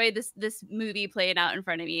enjoy this movie playing out in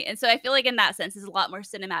front of me. And so I feel like in that sense, it's a lot more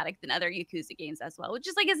cinematic than other Yakuza games as well, which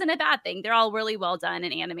is like isn't a bad thing. They're all really well done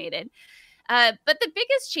and animated. But the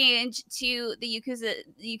biggest change to the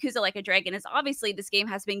Yakuza Like a Dragon is obviously this game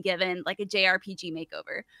has been given like a JRPG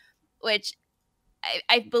makeover, which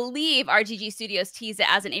I believe RGG Studios teased it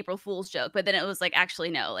as an April Fool's joke, but then it was like, actually,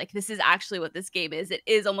 no, like this is actually what this game is. It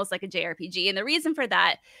is almost like a JRPG. And the reason for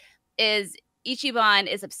that is Ichiban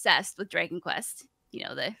is obsessed with Dragon Quest, you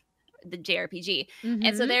know, the JRPG. Mm-hmm.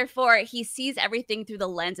 And so therefore he sees everything through the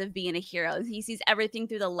lens of being a hero. He sees everything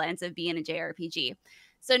through the lens of being a JRPG.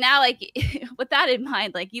 So now, like, with that in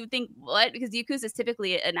mind, like, you would think, what? Because Yakuza is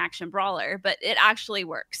typically an action brawler, but it actually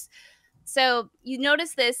works. So you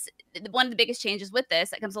notice this, one of the biggest changes with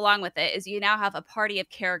this that comes along with it is you now have a party of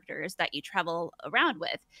characters that you travel around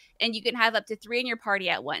with. And you can have up to 3 in your party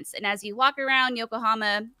at once. And as you walk around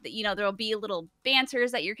Yokohama, there will be little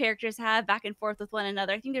banters that your characters have back and forth with one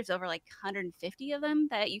another. I think there's over like 150 of them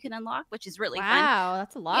that you can unlock, which is really fun. Wow,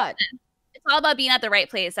 that's a lot. Yeah. It's all about being at the right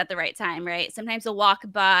place at the right time, right? Sometimes you'll walk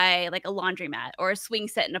by like a laundromat or a swing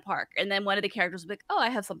set in a park. And then one of the characters will be like, oh, I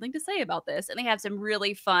have something to say about this. And they have some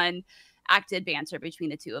really fun acted banter between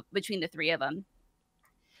the 3 of them.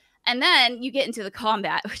 And then you get into the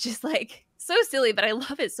combat, which is like so silly, but I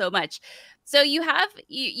love it so much. So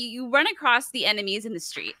you run across the enemies in the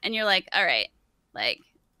street and you're like, all right, like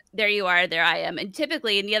there you are, there I am. And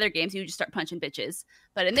typically in the other games, you just start punching bitches.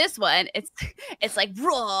 But in this one, it's like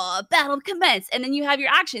raw battle commence. And then you have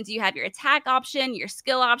your actions. You have your attack option, your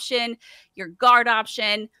skill option, your guard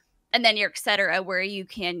option, and then your etc., where you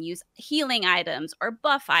can use healing items or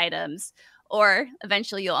buff items, or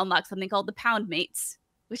eventually you'll unlock something called the pound mates,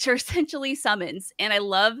 which are essentially summons. And I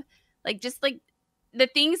love just the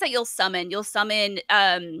things that you'll summon. You'll summon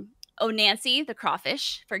Nancy, the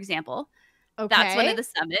crawfish, for example. Okay. That's one of the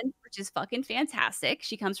summon, which is fucking fantastic.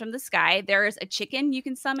 She comes from the sky. There's a chicken you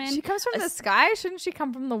can summon. She comes from the sky? Shouldn't she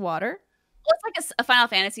come from the water? Well, it's like a Final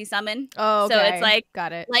Fantasy summon. Oh, okay. So it's like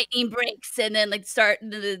got it. Lightning breaks and then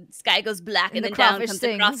the sky goes black and then the down crawfish comes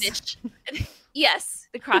sings. the crawfish. Yes,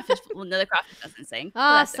 the crawfish. Well, no, the crawfish doesn't sing.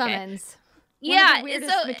 Ah, That's okay. summons. Yeah, One of the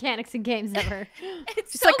weirdest mechanics in games ever.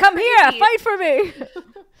 It's She's so like, come crazy. here, fight for me.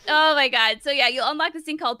 Oh my god. So yeah, you'll unlock this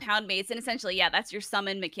thing called Pound Mates, and essentially, yeah, that's your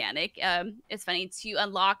summon mechanic. It's funny, to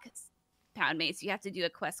unlock Pound Mates, you have to do a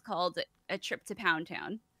quest called A Trip to Pound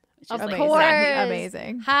Town. Of Amazing. course.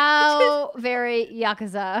 Amazing. How very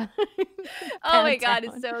Yakuza. Oh my god,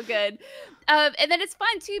 Town. it's so good. And then it's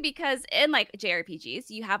fun too because in like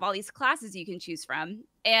JRPGs, you have all these classes you can choose from.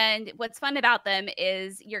 And what's fun about them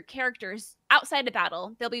is your characters outside of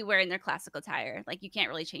battle, they'll be wearing their classical attire. Like you can't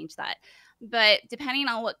really change that. But depending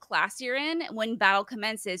on what class you're in, when battle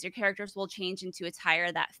commences, your characters will change into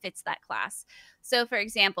attire that fits that class. So for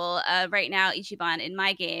example, right now, Ichiban in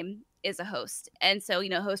my game is a host. And so,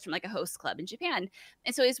 host from like a host club in Japan.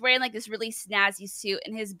 And so he's wearing like this really snazzy suit,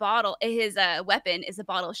 and his weapon is a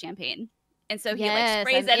bottle of champagne. And so he like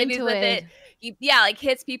sprays enemies with it. He like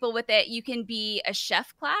hits people with it. You can be a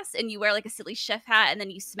chef class and you wear like a silly chef hat and then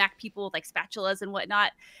you smack people with like spatulas and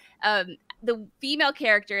whatnot. The female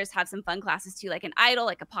characters have some fun classes too, like an idol,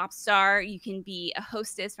 like a pop star. You can be a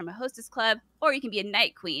hostess from a hostess club, or you can be a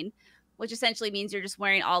night queen, which essentially means you're just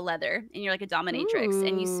wearing all leather and you're like a dominatrix.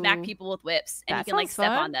 And you smack Ooh. people with whips and That you can like sounds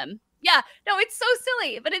step fun. on them. Yeah, no, it's so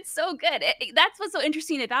silly, but it's so good. That's what's so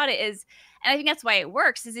interesting about it is, and I think that's why it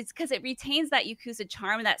works, is it's because it retains that Yakuza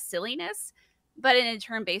charm and that silliness, but in a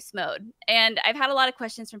turn-based mode. And I've had a lot of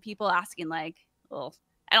questions from people asking like, well,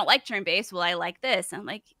 I don't like turn-based. Will I like this? And I'm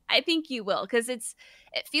like, I think you will, because it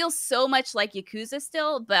feels so much like Yakuza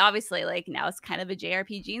still, but obviously like now it's kind of a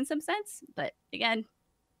JRPG in some sense. But again,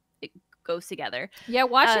 it goes together. Yeah,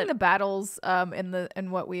 watching the battles in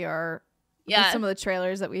what we are some of the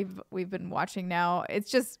trailers that we've been watching now,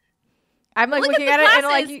 it's just I'm like looking at it and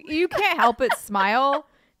like you can't help but smile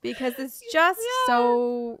because it's just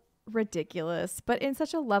so ridiculous, but in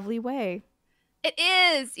such a lovely way. It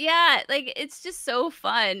is, yeah. Like it's just so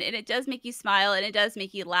fun, and it does make you smile, and it does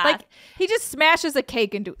make you laugh. Like he just smashes a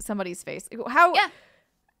cake into somebody's face.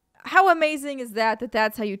 How amazing is that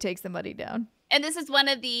that's how you take somebody down? And this is one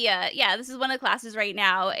of the this is one of the classes right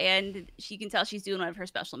now, and she can tell she's doing one of her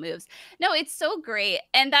special moves. No, it's so great.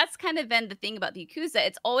 And that's kind of been the thing about the Yakuza.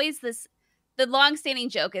 It's always the long-standing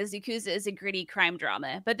joke is Yakuza is a gritty crime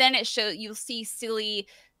drama, but then you'll see silly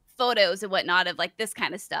photos and whatnot of like this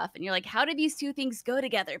kind of stuff, and you're like, how do these two things go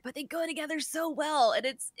together? But they go together so well, and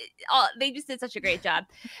they just did such a great job.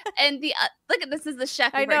 And the look at this is the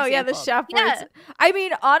chef. I know, example. the chef. Yeah. I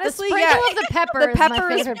mean, honestly, the sprinkle of the pepper is my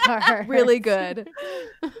favorite part. Really good.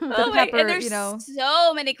 Pepper, and there's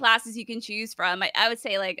so many classes you can choose from. I would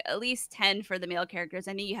say like at least 10 for the male characters.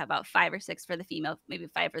 I know you have about 5 or 6 for the female, maybe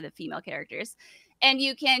 5 for the female characters. And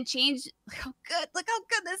you can change. Look how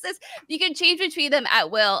good this is. You can change between them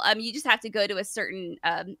at will. You just have to go to a certain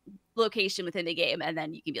location within the game, and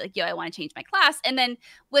then you can be like, yo, I want to change my class. And then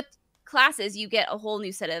with classes, you get a whole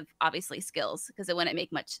new set of obviously skills, because it wouldn't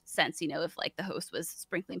make much sense, if like the host was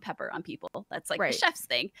sprinkling pepper on people. That's like the chef's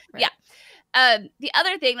thing. Right. Yeah. The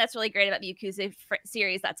other thing that's really great about the Yakuza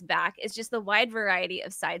series that's back is just the wide variety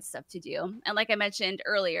of side stuff to do. And like I mentioned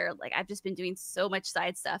earlier, like I've just been doing so much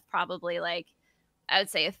side stuff, probably like I would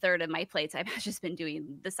say a third of my playtime has just been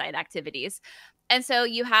doing the side activities. And so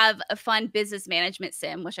you have a fun business management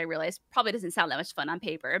sim, which I realize probably doesn't sound that much fun on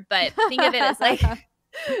paper, but think of it as like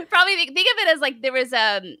probably think of it as like there was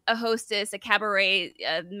a hostess, a cabaret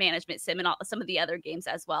management sim, and some of the other games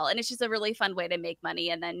as well. And it's just a really fun way to make money.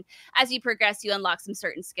 And then as you progress, you unlock some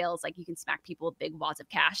certain skills, like you can smack people with big wads of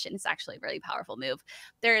cash, and it's actually a really powerful move.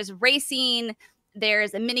 There's racing.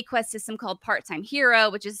 There's a mini quest system called Part-Time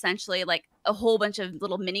Hero, which is essentially like a whole bunch of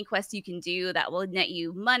little mini quests you can do that will net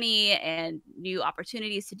you money and new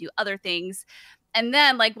opportunities to do other things. And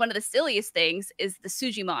then like one of the silliest things is the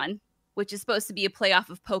Sujimon, which is supposed to be a playoff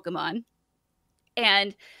of Pokemon.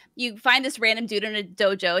 And you find this random dude in a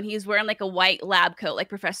dojo, and he's wearing like a white lab coat like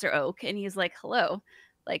Professor Oak. And he's like, hello,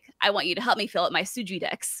 like, I want you to help me fill out my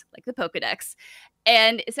Sujidex, like the Pokedex.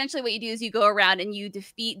 And essentially what you do is you go around and you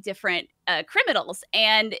defeat different criminals.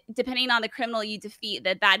 And depending on the criminal you defeat,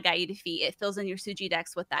 the bad guy you defeat, it fills in your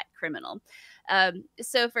Sujidex with that criminal.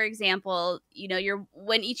 So for example, you know,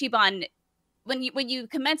 when you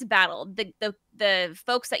commence battle, the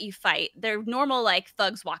folks that you fight, they're normal like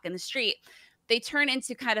thugs walking the street. They turn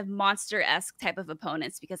into kind of monster-esque type of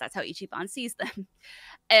opponents because that's how Ichiban sees them.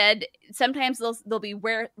 And sometimes they'll be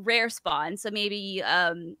rare spawn. So maybe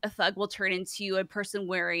a thug will turn into a person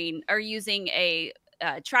wearing or using a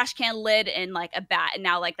trash can lid and like a bat, and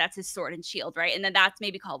now like that's his sword and shield, right? And then that's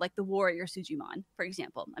maybe called like the warrior Sujimon, for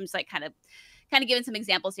example. I'm just like kind of giving some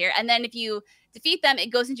examples here. And then if you defeat them, it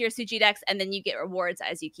goes into your Sujidex, and then you get rewards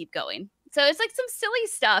as you keep going. So it's like some silly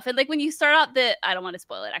stuff. And like when you start out I don't want to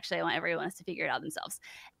spoil it. Actually, I want everyone else to figure it out themselves.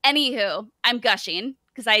 Anywho, I'm gushing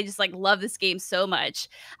because I just like love this game so much.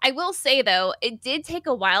 I will say though, it did take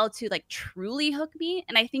a while to like truly hook me.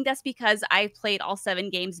 And I think that's because I played all 7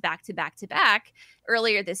 games back to back to back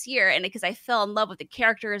earlier this year. And because I fell in love with the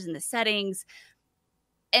characters and the settings.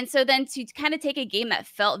 And so then to kind of take a game that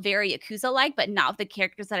felt very Yakuza-like, but not with the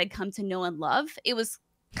characters that I'd come to know and love, it was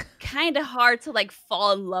kind of hard to like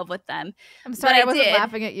fall in love with them. I'm sorry, I wasn't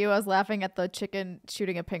laughing at you. I was laughing at the chicken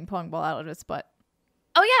shooting a ping pong ball out of its butt.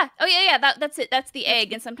 Oh yeah. That's it. That's the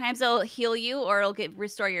egg. And sometimes it'll heal you or it'll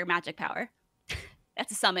restore your magic power.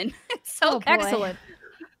 That's a summon. It's so excellent.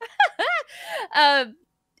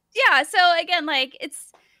 Yeah. So again, like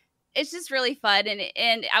it's just really fun.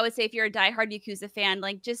 And I would say if you're a diehard Yakuza fan,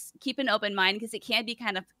 like just keep an open mind because it can be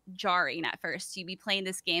kind of jarring at first. You be playing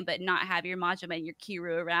this game, but not have your Majima and your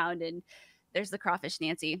Kiru around. And there's the crawfish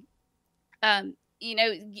Nancy, you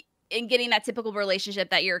know, and getting that typical relationship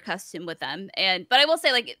that you're accustomed with them. But I will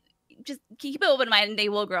say, like, just keep an open mind and they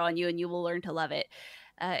will grow on you and you will learn to love it.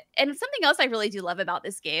 And something else I really do love about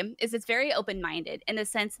this game is it's very open-minded in the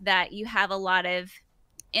sense that you have a lot of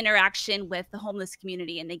interaction with the homeless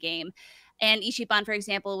community in the game. And Ichiban, for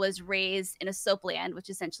example, was raised in a soapland, which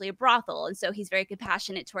is essentially a brothel. And so he's very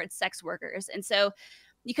compassionate towards sex workers. And so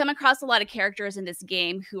you come across a lot of characters in this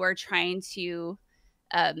game who are trying to,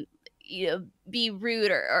 you know, be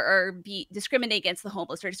rude or be discriminate against the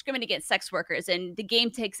homeless or discriminate against sex workers. And the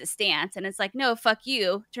game takes a stance and it's like, no, fuck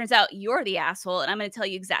you. Turns out you're the asshole. And I'm going to tell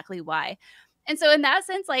you exactly why. And so in that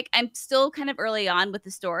sense, like I'm still kind of early on with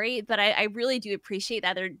the story, but I really do appreciate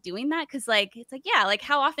that they're doing that. Cause like, it's like, yeah, like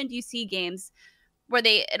how often do you see games where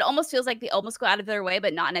it almost feels like they almost go out of their way,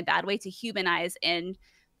 but not in a bad way to humanize and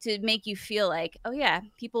to make you feel like, oh yeah,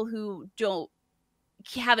 people who don't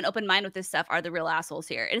have an open mind with this stuff are the real assholes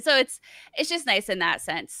here. And so it's just nice in that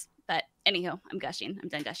sense. But anyhow, I'm gushing. I'm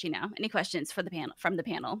done gushing now. Any questions from the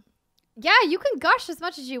panel? Yeah, you can gush as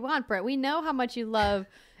much as you want, Britt. We know how much you love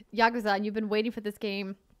Yakuza, and you've been waiting for this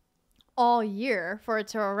game all year for it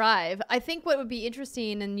to arrive. I think what would be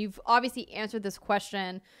interesting, and you've obviously answered this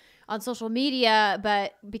question on social media,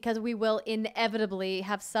 but because we will inevitably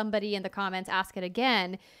have somebody in the comments ask it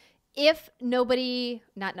again, if somebody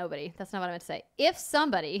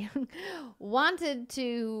wanted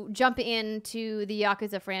to jump into the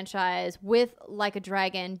Yakuza franchise with Like a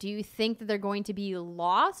Dragon, do you think that they're going to be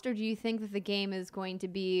lost, or do you think that the game is going to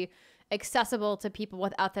be accessible to people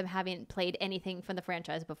without them having played anything from the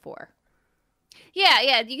franchise before?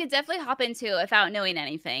 Yeah, you could definitely hop into it without knowing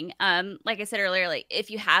anything. Like I said earlier, like if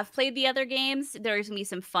you have played the other games, there's gonna be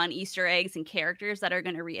some fun Easter eggs and characters that are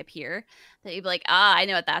gonna reappear that you'd be like, I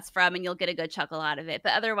know what that's from, and you'll get a good chuckle out of it.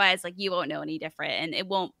 But otherwise, like you won't know any different, and it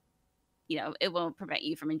won't prevent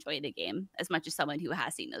you from enjoying the game as much as someone who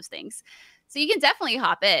has seen those things. So you can definitely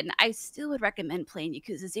hop in. I still would recommend playing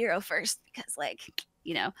Yakuza 0 first because, like,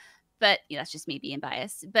 but that's just me being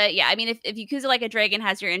biased. But yeah, I mean, if Yakuza Like a Dragon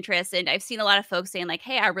has your interest, and I've seen a lot of folks saying like,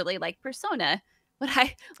 hey, I really like Persona, would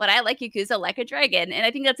I like Yakuza like a dragon? And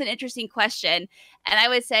I think that's an interesting question. And I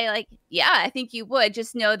would say, like, yeah, I think you would.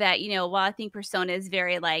 Just know that, you know, while I think Persona is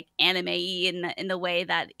very like anime-y in the way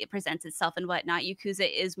that it presents itself and whatnot, Yakuza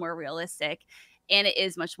is more realistic and it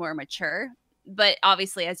is much more mature. But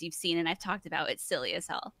obviously, as you've seen and I've talked about, it's silly as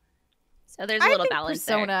hell. So there's a little balance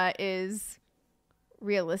there. Persona is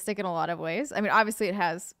realistic in a lot of ways. I mean, obviously it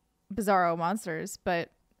has bizarro monsters,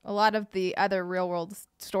 but a lot of the other real world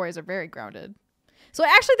stories are very grounded. So I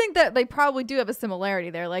actually think that they probably do have a similarity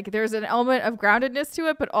there. Like there's an element of groundedness to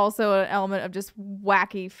it, but also an element of just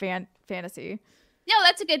wacky fantasy. No,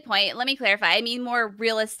 that's a good point. Let me clarify. I mean more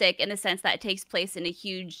realistic in the sense that it takes place in a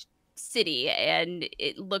huge city and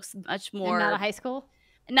it looks much more... And not a high school?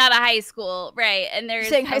 Not a high school, right. And there's...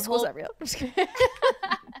 You're saying high school's not real?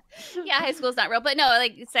 Yeah, high school's not real. But no,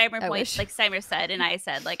 like Steimer said, and I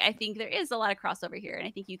said, like, I think there is a lot of crossover here, and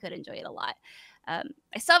I think you could enjoy it a lot. I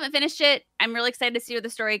still haven't finished it. I'm really excited to see where the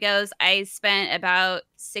story goes. I spent about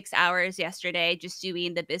 6 hours yesterday just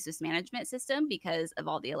doing the business management system because of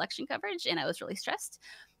all the election coverage, and I was really stressed,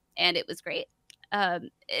 and it was great.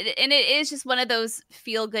 And it is just one of those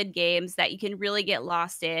feel-good games that you can really get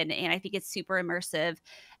lost in, and I think it's super immersive,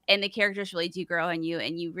 and the characters really do grow on you,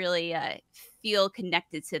 and you really feel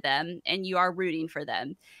connected to them, and you are rooting for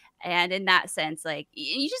them. And in that sense, like,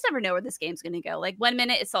 you just never know where this game's going to go. Like, one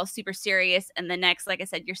minute it's all super serious, and the next, like I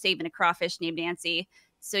said, you're saving a crawfish named Nancy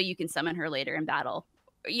so you can summon her later in battle.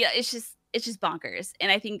 Yeah, it's just bonkers.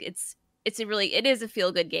 And I think it is a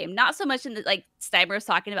feel-good game. Not so much in the, like Steimer was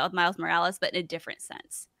talking about with Miles Morales, but in a different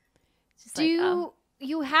sense. Do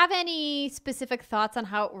you have any specific thoughts on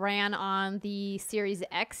how it ran on the Series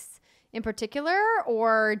X in particular,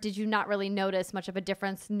 or did you not really notice much of a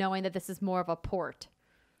difference knowing that this is more of a port?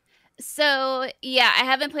 So, yeah, I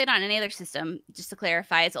haven't played on any other system, just to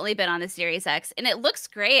clarify. It's only been on the Series X, and it looks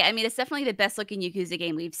great. I mean, it's definitely the best-looking Yakuza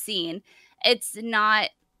game we've seen. It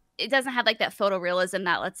doesn't have, like, that photorealism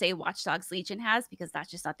that, let's say, Watch Dogs Legion has, because that's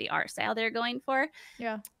just not the art style they're going for.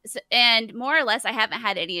 Yeah. So, and more or less, I haven't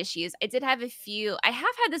had any issues. I did have a few. I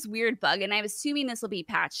have had this weird bug, and I'm assuming this will be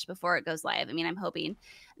patched before it goes live. I mean, I'm hoping.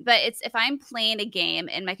 But it's if I'm playing a game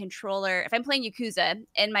and my controller, if I'm playing Yakuza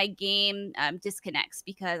and my game disconnects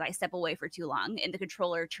because I step away for too long and the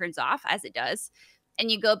controller turns off, as it does, and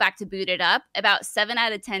you go back to boot it up, about 7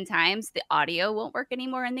 out of 10 times, the audio won't work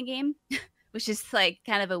anymore in the game. Which is like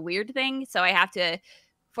kind of a weird thing. So I have to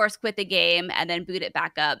force quit the game and then boot it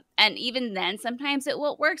back up. And even then, sometimes it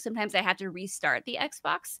won't work. Sometimes I have to restart the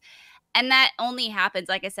Xbox. And that only happens,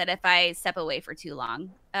 like I said, if I step away for too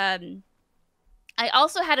long. I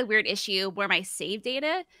also had a weird issue where my save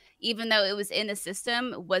data, even though it was in the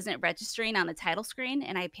system, wasn't registering on the title screen.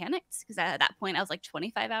 And I panicked because at that point I was like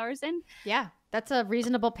 25 hours in. Yeah, that's a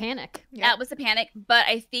reasonable panic. That was a panic. But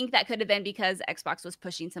I think that could have been because Xbox was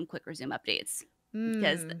pushing some quick resume updates.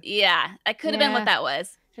 Because, yeah, that could have been what that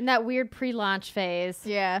was. In that weird pre-launch phase.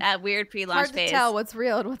 Yeah. That weird pre-launch phase. Hard to tell what's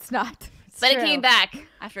real and what's not. But it came back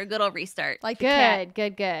after a good old restart. Like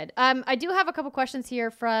good. I do have a couple questions here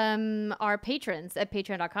from our patrons at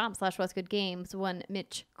patreon.com/what'sgoodgames. One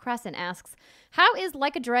Mitch Crescent asks, how is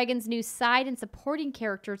Like a Dragon's new side and supporting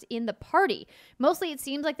characters in the party? Mostly it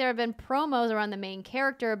seems like there have been promos around the main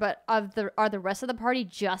character, but are the rest of the party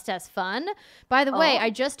just as fun? By the way, I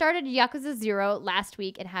just started Yakuza 0 last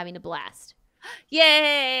week and having a blast.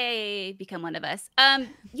 Yay! Become one of us.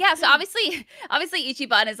 Yeah, so obviously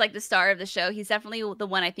Ichiban is like the star of the show. He's definitely the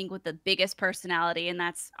one, I think, with the biggest personality, and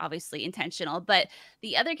that's obviously intentional. But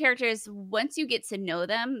the other characters, once you get to know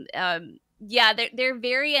them, yeah, they're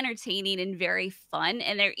very entertaining and very fun,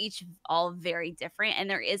 and they're each all very different. And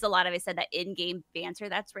there is a lot of, I said, that in-game banter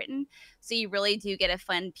that's written, so you really do get a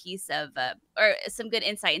fun piece of or some good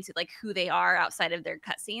insight into like who they are outside of their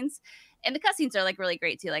cutscenes. And the cutscenes are like really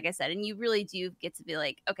great too, like I said. And you really do get to be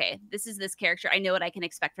like, okay, this is this character. I know what I can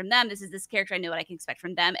expect from them. This is this character. I know what I can expect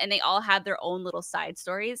from them. And they all have their own little side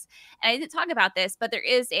stories. And I didn't talk about this, but there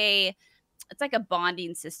is it's like a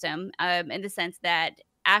bonding system in the sense that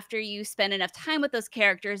after you spend enough time with those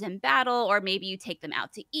characters in battle, or maybe you take them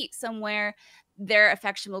out to eat somewhere, their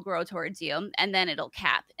affection will grow towards you, and then it'll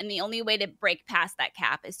cap. And the only way to break past that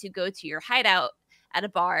cap is to go to your hideout at a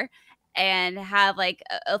bar and have like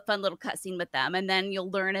a fun little cutscene with them. And then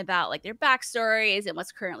you'll learn about like their backstories and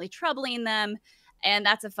what's currently troubling them. And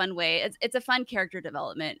that's a fun way. It's a fun character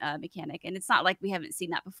development mechanic. And it's not like we haven't seen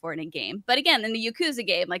that before in a game. But again, in the Yakuza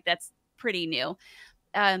game, like that's pretty new.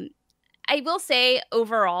 I will say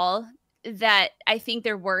overall that I think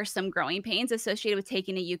there were some growing pains associated with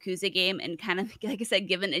taking a Yakuza game and kind of, like I said,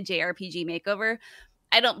 given a JRPG makeover.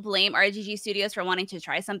 I don't blame RGG Studios for wanting to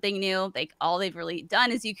try something new. Like, all they've really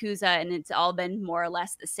done is Yakuza, and it's all been more or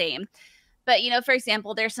less the same. But, you know, for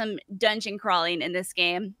example, there's some dungeon crawling in this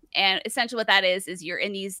game. And essentially what that is you're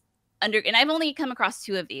in these and I've only come across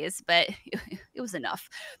 2 of these, but it was enough.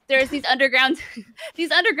 There's these underground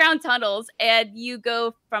tunnels, and you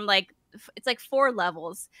go from it's like 4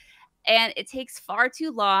 levels. And it takes far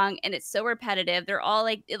too long, and it's so repetitive. They're all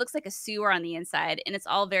like, it looks like a sewer on the inside, and it's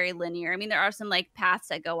all very linear. I mean, there are some like paths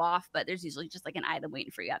that go off, but there's usually just like an item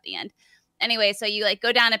waiting for you at the end. Anyway, so you like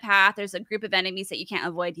go down a path. There's a group of enemies that you can't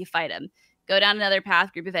avoid. You fight them. Go down another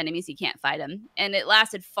path, group of enemies, you can't fight them. And it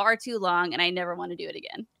lasted far too long, and I never want to do it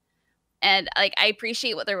again. And like, I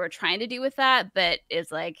appreciate what they were trying to do with that, but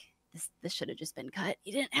it's like, this should have just been cut.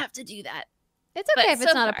 You didn't have to do that. It's okay if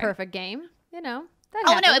it's not a perfect game, you know.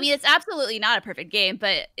 Oh no, I mean, it's absolutely not a perfect game,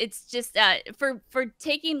 but it's just for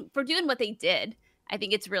doing what they did. I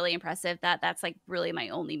think it's really impressive. That's like really my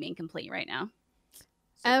only main complaint right now.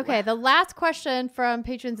 So, okay, the last question from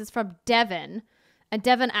patrons is from Devin, and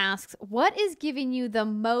Devin asks, "What is giving you the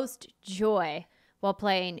most joy while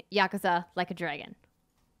playing Yakuza Like a Dragon?"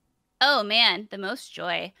 Oh man, the most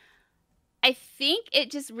joy. I think it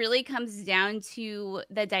just really comes down to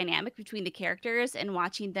the dynamic between the characters and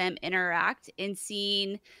watching them interact and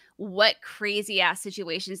seeing what crazy ass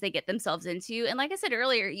situations they get themselves into. And like I said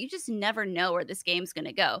earlier, you just never know where this game's going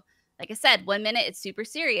to go. Like I said, 1 minute it's super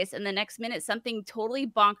serious, and the next minute something totally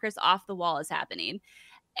bonkers off the wall is happening.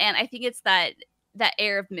 And I think it's that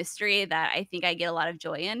air of mystery that I think I get a lot of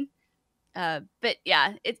joy in. But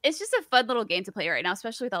yeah, it's just a fun little game to play right now,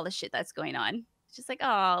 especially with all the shit that's going on. It's just like,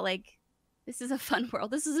 oh, like, this is a fun world.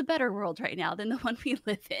 This is a better world right now than the one we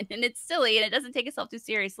live in. And it's silly, and it doesn't take itself too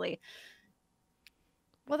seriously.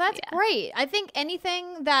 Well, that's great. I think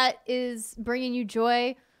anything that is bringing you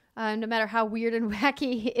joy, no matter how weird and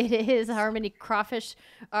wacky it is, how many crawfish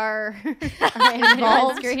are involved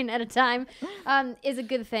on screen at a time, is a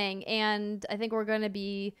good thing. And I think we're going to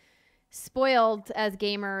be spoiled as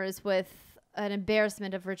gamers with an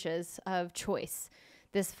embarrassment of riches of choice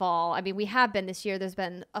this fall. I mean, we have been this year. There's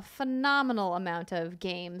been a phenomenal amount of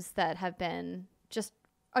games that have been just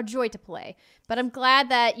a joy to play. But I'm glad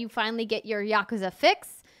that you finally get your Yakuza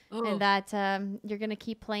fix and that you're going to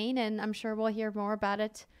keep playing. And I'm sure we'll hear more about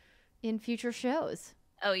it in future shows.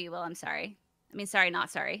 Oh, you will. I'm sorry. I mean, sorry,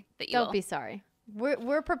 not sorry, but you Don't be sorry.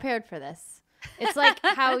 We're prepared for this. It's like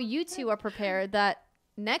how you two are prepared that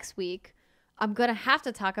next week I'm going to have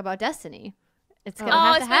to talk about Destiny. It's going to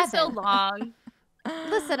have to happen. It's been so long.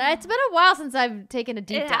 Listen, it's been a while since I've taken a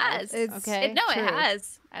deep dive. It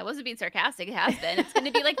has. I wasn't being sarcastic. It has been. It's going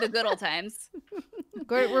to be like the good old times.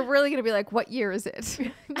 We're really going to be like, what year is it?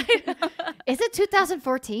 Is it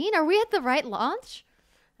 2014? Are we at the right launch?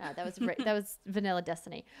 That was Vanilla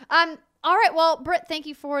Destiny. All right. Well, Britt, thank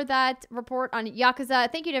you for that report on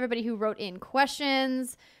Yakuza. Thank you to everybody who wrote in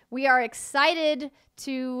questions. We are excited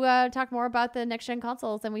to talk more about the next-gen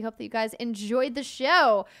consoles, and we hope that you guys enjoyed the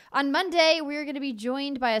show. On Monday, we're going to be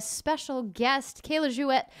joined by a special guest. Kayla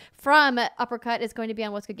Jouet from Uppercut is going to be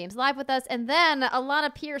on What's Good Games Live with us, and then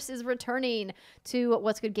Alana Pierce is returning to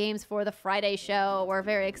What's Good Games for the Friday show. We're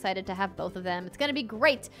very excited to have both of them. It's going to be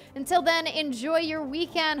great. Until then, enjoy your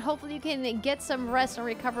weekend. Hopefully you can get some rest and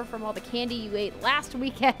recover from all the candy you ate last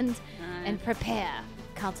weekend, and prepare.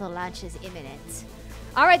 Console launch is imminent.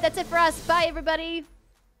 All right, that's it for us. Bye, everybody.